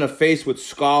isn't a face with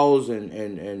scowls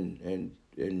and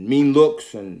mean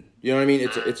looks, and you know what I mean.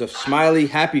 It's a smiley,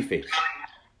 happy face,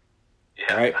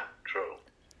 right? True.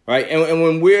 Right, and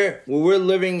when we're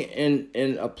living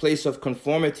in a place of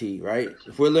conformity, right?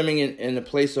 If we're living in a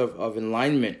place of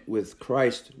alignment with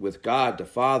Christ, with God the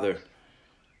Father,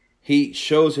 he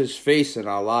shows his face in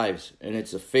our lives, and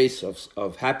it's a face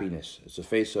of happiness. It's a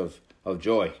face of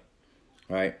joy,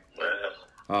 right?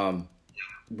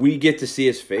 We get to see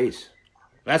his face.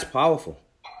 That's powerful.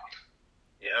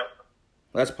 Yeah.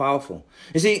 That's powerful.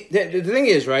 You see, the thing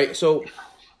is, right? So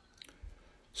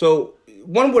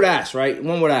one would ask, right?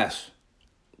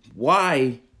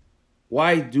 Why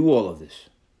do all of this?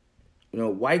 You know,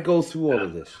 why go through all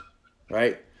of this,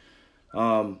 right?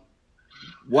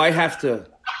 Why have to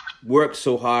work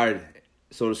so hard,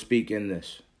 so to speak, in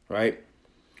this, right?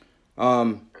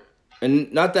 And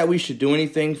not that we should do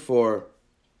anything for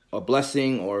a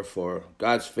blessing or for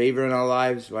God's favor in our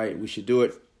lives, right? We should do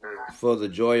it for the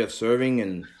joy of serving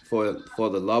and for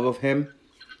the love of him,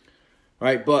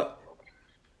 right? But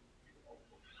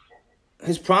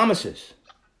his promises,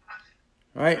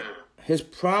 right? His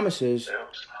promises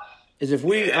is if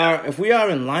we are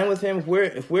in line with him,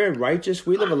 if we're righteous,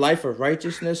 we live a life of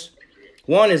righteousness.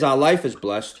 One is our life is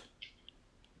blessed.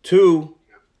 Two,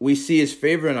 we see his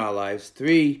favor in our lives.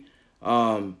 Three,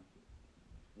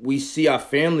 we see our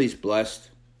families blessed,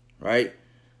 right?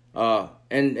 And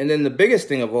then the biggest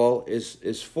thing of all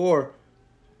is four,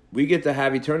 we get to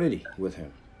have eternity with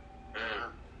him.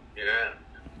 Yeah.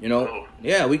 You know,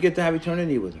 we get to have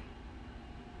eternity with him.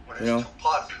 Well,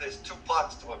 there's two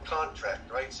parts to a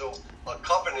contract, right? So a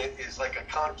covenant is like a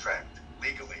contract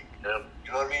legally. Yep.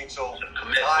 You know what I mean? So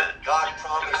Commitment. God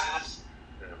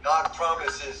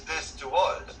promises this to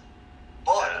us,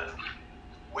 but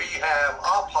we have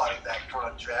our part of that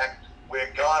contract where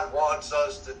God wants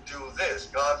us to do this.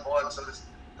 God wants us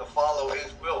to follow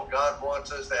his will. God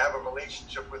wants us to have a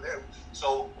relationship with him.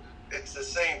 So it's the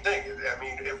same thing. I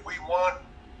mean, if we want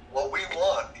what we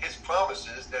want, his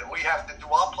promises, then we have to do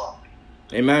our part.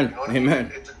 Amen. You know what I Amen.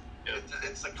 mean?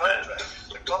 It's a contract.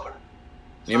 It's a covenant.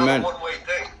 It's Amen. not a one-way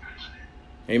thing.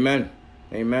 Amen.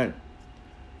 Amen.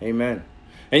 Amen.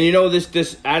 And you know,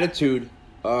 this attitude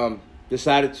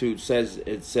says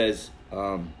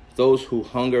those who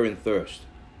hunger and thirst,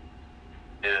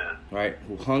 Yeah. Right?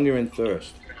 Who hunger and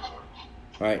thirst.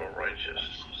 Right? For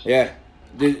righteousness. Yeah.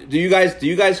 Do you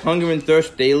guys hunger and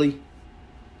thirst daily?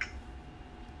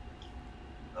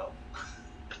 No.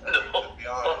 No. To be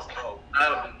honest, no.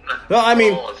 No, I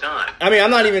mean, all the time. I'm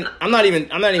not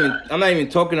even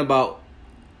talking about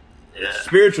Yeah.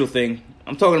 spiritual thing.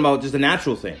 I'm talking about just a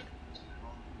natural thing.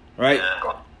 Right?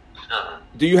 Yeah.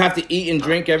 Do you have to eat and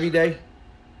drink every day?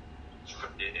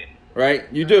 Right?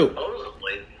 You do.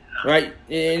 Supposedly. Right?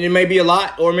 And it may be a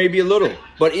lot or maybe a little.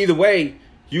 But either way,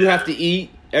 you have to eat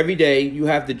every day. You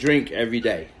have to drink every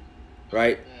day.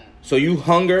 Right? So you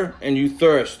hunger and you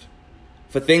thirst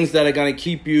for things that are going to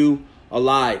keep you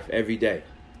alive every day.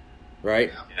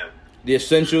 Right? Yeah. The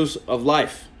essentials of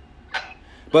life.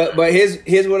 But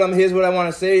here's what I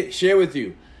want to share with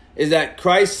you is that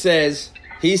Christ says,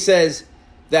 he says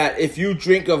that if you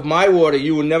drink of my water,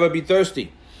 you will never be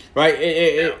thirsty.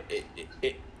 Right?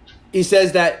 He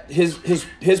says that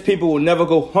his people will never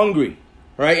go hungry.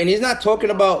 Right? And he's not talking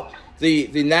about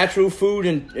the natural food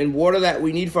and water that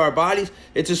we need for our bodies.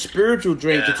 It's a spiritual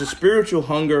drink. Yeah. It's a spiritual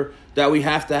hunger that we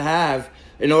have to have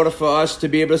in order for us to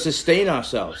be able to sustain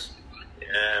ourselves.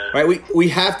 Yeah. Right? We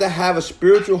have to have a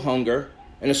spiritual hunger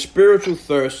and a spiritual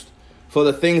thirst for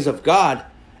the things of God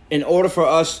in order for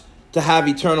us to have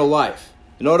eternal life.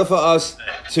 In order for us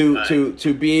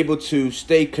to be able to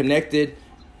stay connected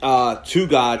to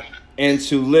God and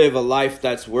to live a life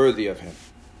that's worthy of Him.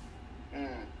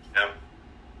 Yeah.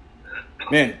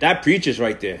 Man, that preaches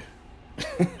right there. Yeah.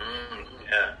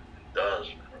 It does.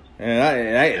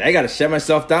 And I got to shut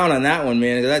myself down on that one,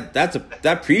 man.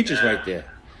 That preaches right there.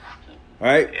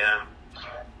 Right? Yeah.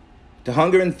 The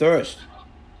hunger and thirst.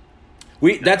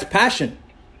 That's passion.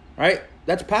 Right?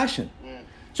 That's passion.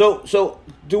 So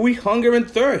do we hunger and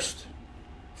thirst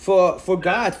for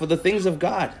God, for the things of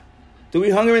God? Do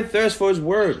we hunger and thirst for His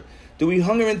word? Do we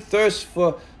hunger and thirst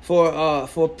for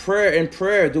prayer and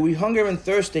prayer? Do we hunger and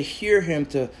thirst to hear Him,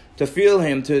 to feel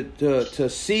Him, to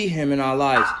see Him in our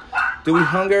lives? Do we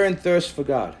hunger and thirst for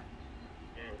God?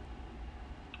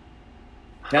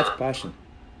 That's passion.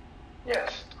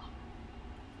 Yes.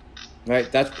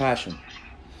 Right? That's passion.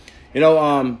 You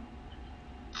know,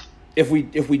 if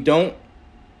we don't,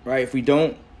 right? If we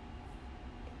don't,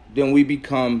 then we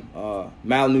become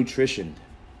malnutritioned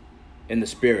in the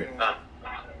spirit.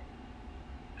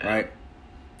 Right?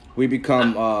 We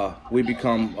become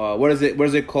what is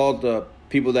it called? The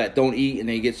people that don't eat and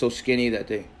they get so skinny that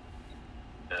they.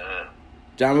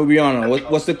 John Rubiano,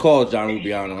 what's it called, John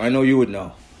Rubiano? I know you would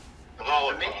know.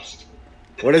 Holocaust.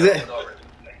 What is it?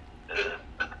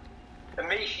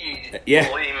 Emaciated. Yeah,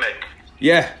 Bulimic.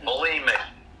 yeah.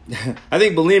 Bulimic. I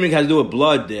think bulimic has to do with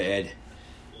blood, there, Ed.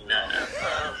 No, it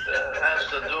has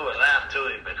to do with that too.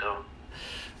 You become.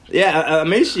 Yeah,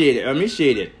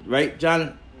 emaciated, right,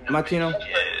 John Martino?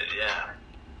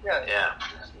 Yeah.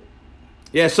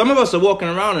 Yeah, some of us are walking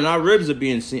around and our ribs are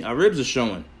being seen. Our ribs are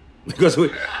showing because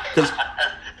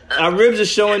our ribs are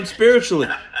showing spiritually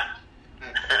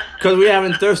because we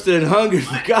haven't thirsted and hungered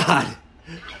for God.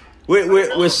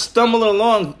 We're stumbling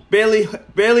along,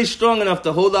 barely strong enough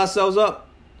to hold ourselves up.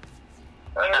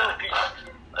 I don't know, Pete.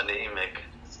 Anemic.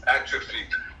 Atrophy.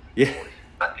 Yeah.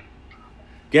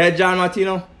 Go ahead, John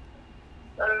Martino.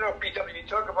 I don't know, PW. You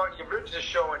talk about your ribs are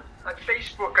showing. On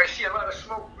Facebook, I see a lot of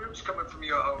smoked ribs coming from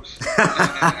your house.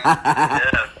 Yeah.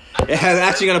 Yeah, I'm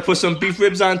actually gonna put some beef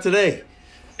ribs on today.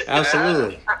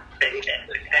 Absolutely. Hey,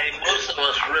 most of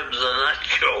us ribs are not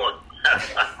showing.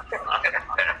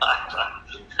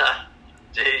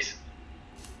 Jeez.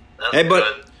 That's Hey,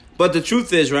 good. but the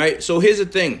truth is, right? So here's the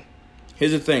thing.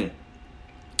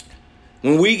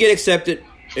 When we get accepted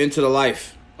into the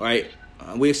life, right?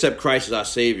 We accept Christ as our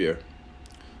Savior.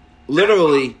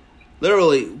 Literally,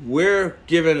 we're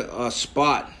given a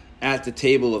spot at the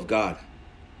table of God,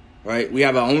 right? We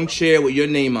have our own chair with your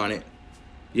name on it.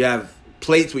 You have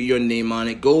plates with your name on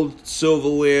it, gold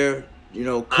silverware,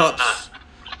 cups,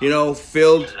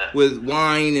 filled with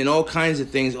wine and all kinds of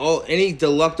things. Any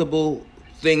delectable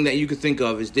thing that you could think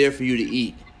of is there for you to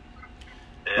eat.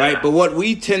 Yeah. Right? But what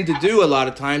we tend to do a lot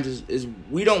of times is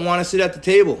we don't want to sit at the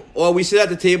table. Or we sit at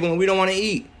the table and we don't want to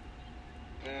eat.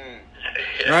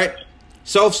 Yeah. Right?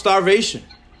 Self-starvation.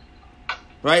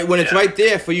 Right? When it's right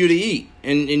there for you to eat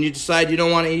and you decide you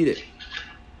don't want to eat it.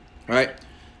 Right?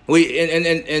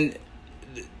 And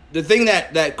the thing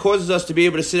that causes us to be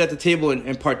able to sit at the table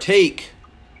and partake,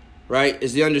 right,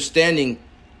 is the understanding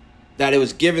that it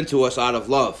was given to us out of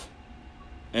love.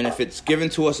 And if it's given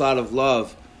to us out of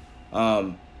love,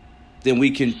 then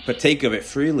we can partake of it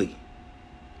freely.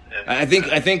 I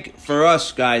think for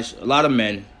us guys, a lot of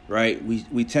men, right,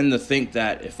 we tend to think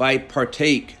that if I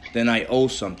partake, then I owe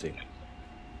something.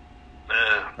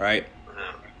 right?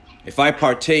 If I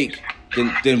partake,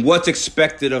 then what's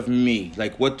expected of me?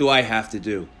 Like, what do I have to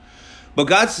do? But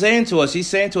God's saying to us, he's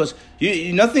saying to us,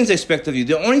 nothing's expected of you.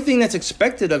 The only thing that's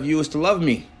expected of you is to love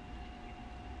me.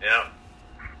 Yeah.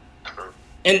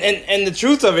 And the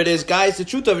truth of it is, guys, the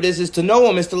truth of it is to know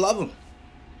him is to love him.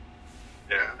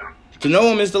 Yeah. To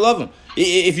know him is to love him.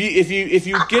 If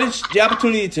you get the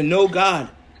opportunity to know God,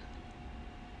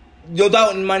 no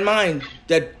doubt in my mind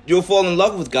that you'll fall in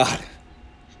love with God.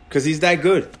 Because he's that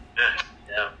good.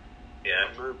 Yeah.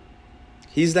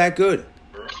 He's that good.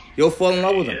 You'll fall in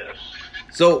love with him. Yes.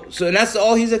 So and that's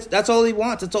all that's all he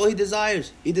wants. That's all he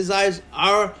desires. He desires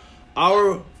our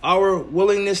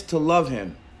willingness to love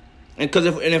him. And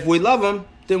if we love him,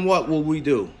 then what will we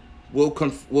do? We'll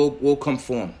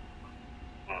conform.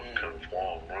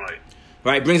 Right.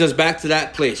 Right? Brings us back to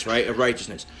that place, right, of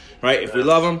righteousness. Right? If we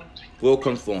love him, we'll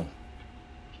conform.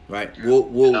 Right?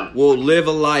 We'll live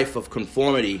a life of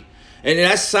conformity. And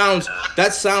that sounds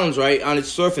right on its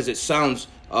surface. It sounds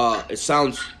what's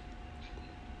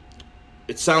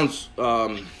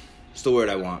the word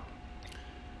I want?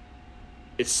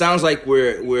 It sounds like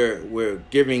we're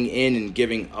giving in and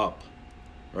giving up,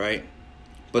 right?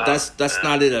 But that's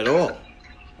not it at all,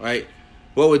 right?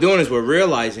 What we're doing is we're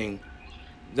realizing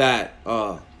that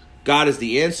God is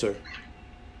the answer,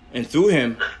 and through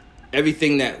him,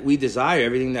 everything that we desire,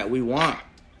 everything that we want,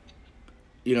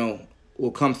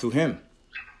 will come through him,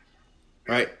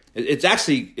 right? It's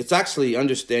actually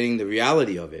understanding the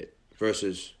reality of it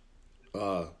versus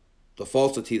the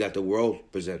falsity that the world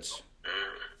presents,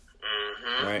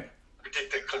 right? I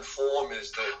think that conform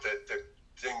is the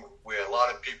thing where a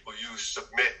lot of people use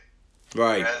submit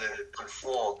right rather than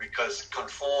conform, because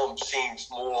conform seems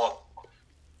more,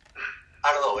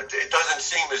 I don't know, it doesn't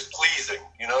seem as pleasing,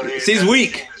 It seems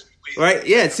weak, right?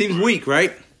 Yeah, it seems weak,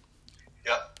 right?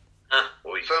 Yeah.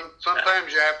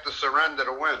 Sometimes you have to surrender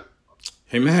to win.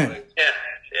 Amen.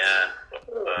 Yeah.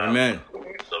 Amen.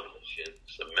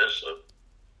 Submissive.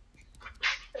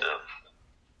 Yeah.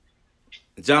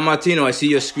 John Martino, I see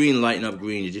your screen lighting up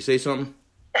green. Did you say something?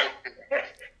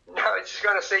 No, I was just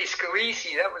gonna say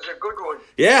Scalisi. That was a good one.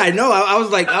 Yeah, I know. I was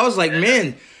like,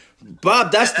 man,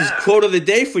 Bob, that's the quote of the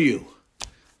day for you.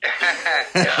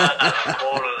 Quote of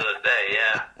the day,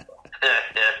 yeah.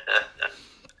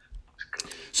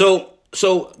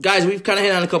 So, guys, we've kind of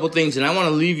hit on a couple things, and I want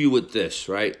to leave you with this,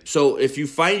 right? So, if you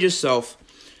find yourself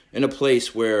in a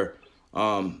place where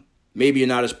maybe you're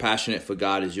not as passionate for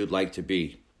God as you'd like to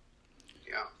be,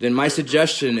 then my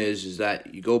suggestion is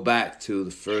that you go back to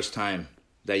the first time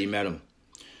that you met him.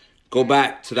 Go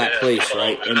back to that place,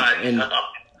 right?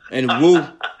 And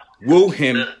woo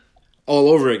him all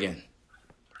over again,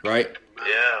 right?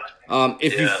 Yeah.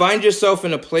 If you find yourself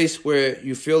in a place where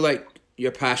you feel like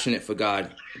you're passionate for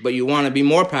God, but you want to be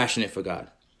more passionate for God,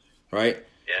 right?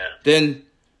 Yeah.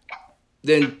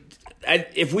 Then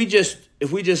if we just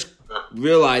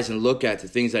realize and look at the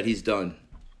things that he's done,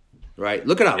 right?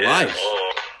 Look at our lives.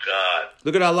 Oh God.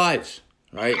 Look at our lives,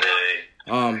 right?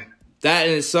 Hey. That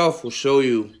in itself will show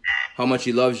you how much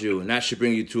he loves you, and that should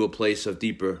bring you to a place of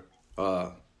deeper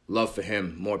love for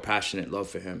him, more passionate love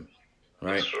for him,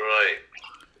 right? That's right.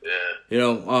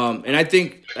 Yeah. And I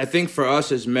think for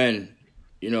us as men,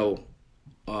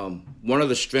 one of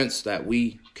the strengths that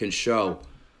we can show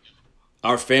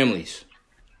our families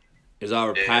is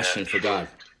our passion for God.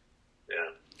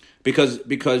 Yeah.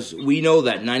 Because we know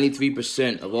that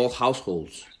 93% of all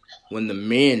households, when the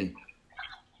man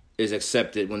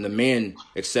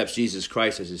accepts Jesus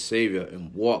Christ as his Savior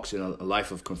and walks in a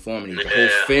life of conformity,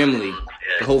 the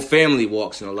whole family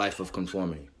walks in a life of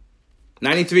conformity.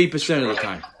 93% of the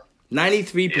time.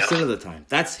 93% of the time.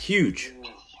 That's huge.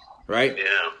 Right?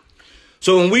 Yeah.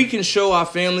 So when we can show our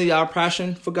family our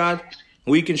passion for God,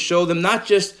 we can show them not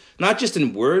just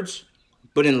in words,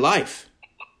 but in life.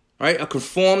 Right? A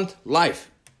conformed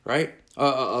life. Right?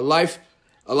 A life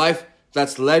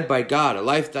that's led by God, a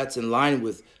life that's in line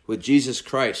with Jesus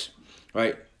Christ.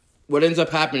 Right? What ends up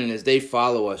happening is they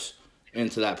follow us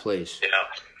into that place.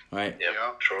 Yeah. Right?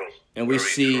 Yeah, true. And we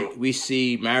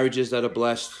see marriages that are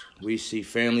blessed. We see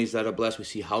families that are blessed. We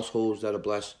see households that are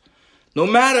blessed. No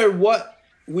matter what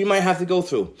we might have to go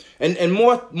through, and now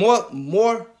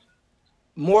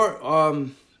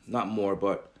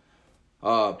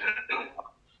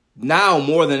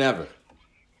more than ever,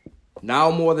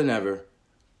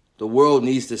 the world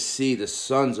needs to see the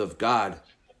sons of God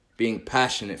being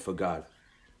passionate for God.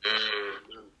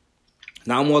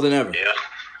 Now more than ever. Yeah.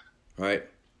 Right?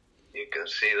 You can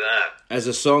see that. As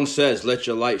the song says, let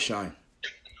your light shine.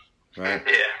 Right?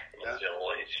 Yeah. Let your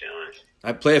light shine.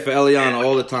 I play it for Eliana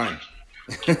all the time.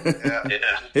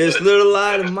 This little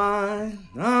light of mine,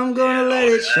 I'm gonna let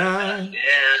it shine.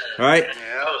 Yeah. Right?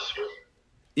 Yeah.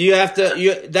 You have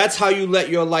to. That's how you let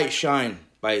your light shine,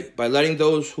 by letting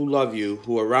those who love you,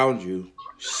 who are around you,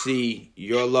 see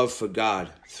your love for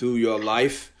God through your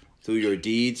life, through your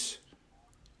deeds,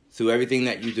 through everything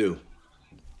that you do,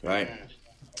 right?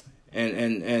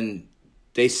 And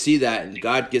they see that, and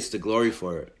God gets the glory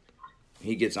for it.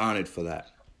 He gets honored for that,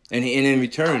 and in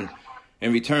return,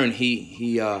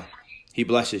 he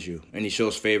blesses you, and he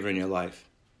shows favor in your life,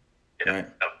 right?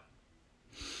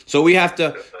 So we have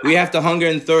to hunger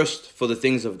and thirst for the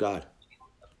things of God.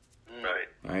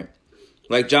 Right.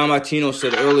 Like John Martino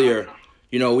said earlier,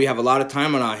 we have a lot of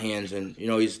time on our hands, and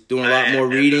he's doing a lot more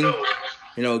reading,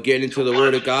 getting into the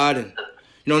Word of God, and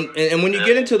and when you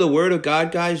get into the Word of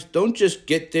God, guys, don't just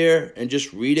get there and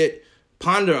just read it.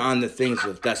 Ponder on the things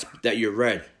that you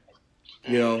read.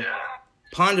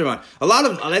 Ponder on a lot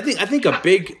of. I think a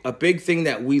big thing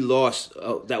that we lost,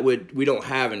 that we don't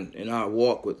have in our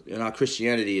walk in our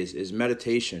Christianity is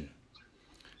meditation.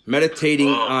 Meditating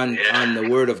on the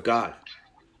Word of God.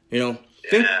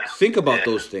 Think about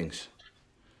those things.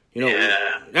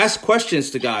 Ask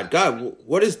questions to God. God,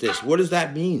 what is this? What does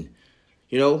that mean?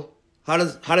 How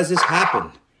does this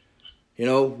happen?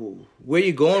 Where are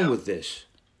you going with this?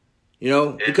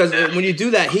 Because when you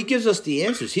do that, he gives us the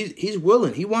answers. He's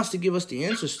willing. He wants to give us the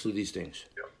answers to these things.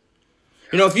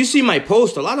 If you see my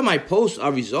post, a lot of my posts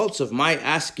are results of my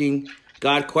asking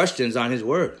God questions on his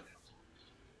word.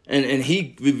 And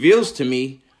he reveals to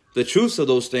me the truths of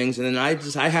those things, and then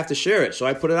I have to share it, so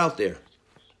I put it out there.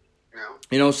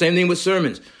 Same thing with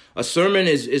sermons. A sermon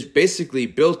is basically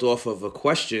built off of a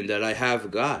question that I have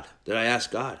of God, that I ask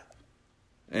God.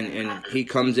 And he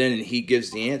comes in and he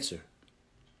gives the answer.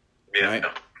 Yeah. Right?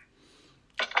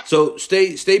 So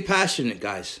stay passionate,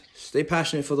 guys. Stay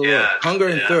passionate for the Lord. Hunger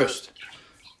and thirst.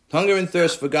 Hunger and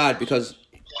thirst for God, because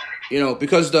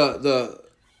the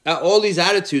all these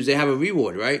attitudes, they have a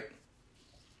reward, right?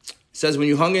 It says when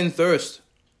you hunger and thirst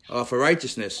for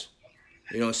righteousness,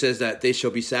 it says that they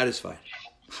shall be satisfied.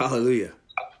 Hallelujah.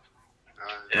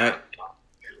 Right?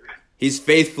 He's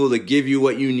faithful to give you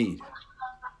what you need.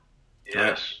 Yes.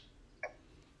 Right?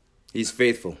 He's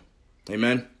faithful.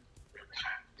 Amen.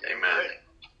 Amen.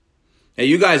 Hey,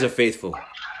 you guys are faithful,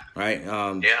 right?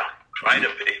 Try to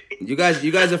be. You guys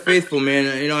are faithful,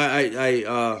 man.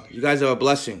 You guys are a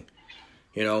blessing.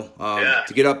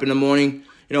 To get up in the morning,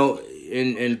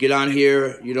 and get on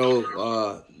here,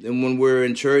 and when we're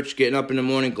in church, getting up in the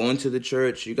morning, going to the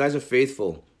church, you guys are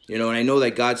faithful, and I know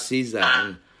that God sees that,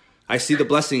 and I see the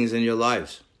blessings in your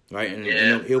lives, right?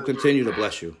 And he'll continue to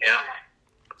bless you. Yeah.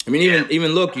 I mean,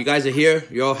 even look, you guys are here,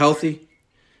 you're all healthy.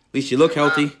 At least you look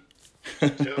healthy.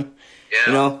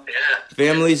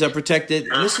 Families are protected,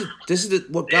 and this is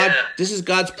what God. This is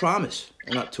God's promise,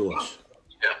 and up to us.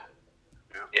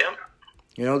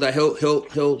 Yeah. That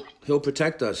he'll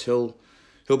protect us. He'll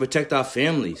protect our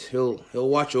families. He'll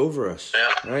watch over us.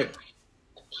 Yeah. Right.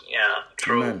 Yeah.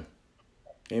 True.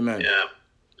 Amen. Yeah.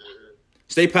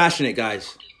 Stay passionate,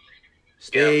 guys.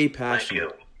 Stay passionate.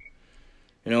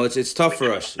 Thank you. It's tough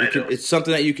for us. It's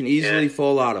something that you can easily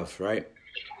fall out of, right?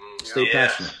 Stay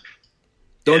passionate.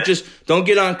 Don't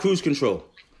get on cruise control.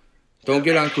 Don't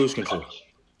get on cruise control.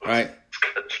 All right?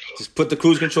 Just put the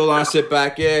cruise control on, sit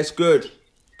back. Yeah, it's good.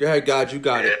 Go ahead, God, you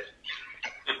got it.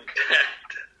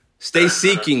 Stay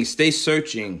seeking, stay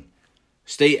searching,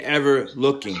 stay ever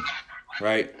looking,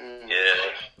 right?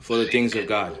 For the things of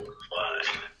God.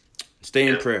 Stay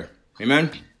in prayer.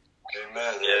 Amen?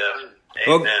 Amen.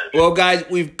 Yeah. Well, guys,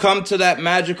 we've come to that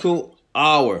magical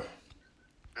hour.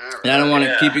 And I don't want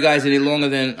to keep you guys any longer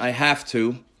than I have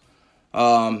to.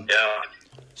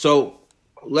 So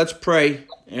let's pray.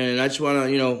 And I just want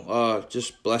to,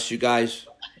 just bless you guys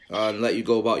and let you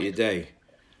go about your day.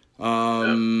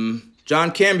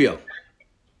 John Cambio.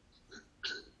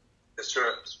 Yes,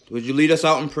 sir. Would you lead us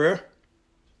out in prayer?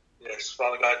 Yes,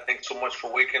 Father God, thanks so much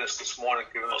for waking us this morning,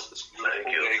 giving us this beautiful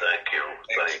day.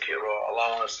 Thank you for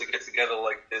allowing us to get together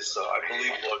like this. I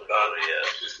believe, Lord God,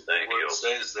 the word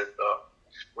says that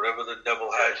whatever the devil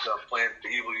had planned for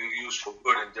evil, you use for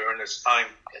good. And during this time,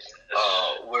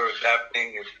 we're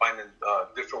adapting and finding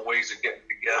different ways of getting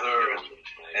together,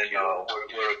 and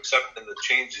we're accepting the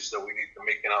changes that we need to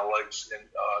make in our lives, and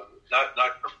not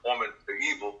conforming to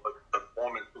evil, but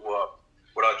conforming to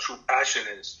what our true passion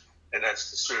is. And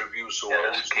that's to serve you. So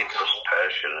always keep us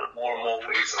passionate. More and more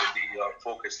ways to be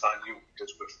focused on you.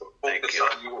 Because if we're focused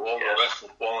on you, all the rest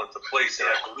will fall into place. And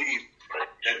I believe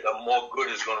that more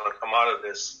good is going to come out of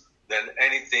this than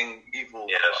anything evil.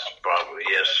 Yes, probably.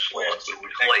 Yes. So we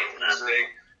thank you for this day.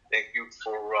 Thank you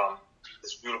for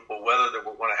this beautiful weather that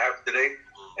we're going to have today.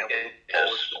 And we look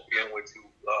forward to being with you,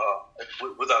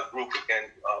 with our group again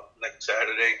next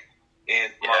Saturday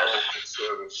and tomorrow in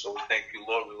service. So we thank you,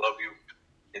 Lord. We love you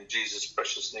in Jesus'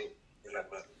 precious name.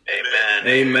 Amen.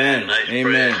 Amen. Nice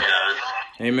Amen. prayer,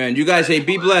 Amen. You guys, hey,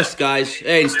 be blessed, guys.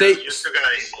 Hey, and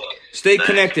stay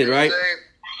connected, right?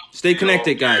 Stay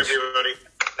connected, guys. Everybody.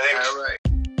 Thanks. All right.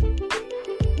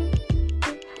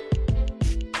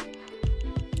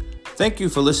 Thank you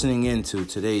for listening in to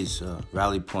today's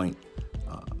Rally Point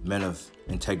Men of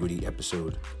Integrity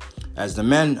episode. As the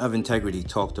men of integrity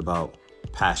talked about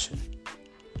passion.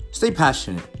 Stay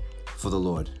passionate for the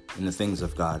Lord and the things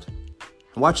of God.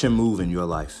 And watch Him move in your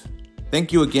life.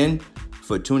 Thank you again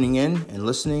for tuning in and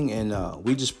listening. And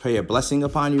we just pray a blessing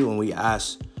upon you. And we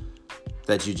ask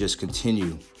that you just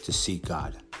continue to seek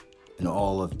God in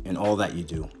all that you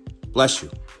do. Bless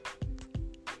you.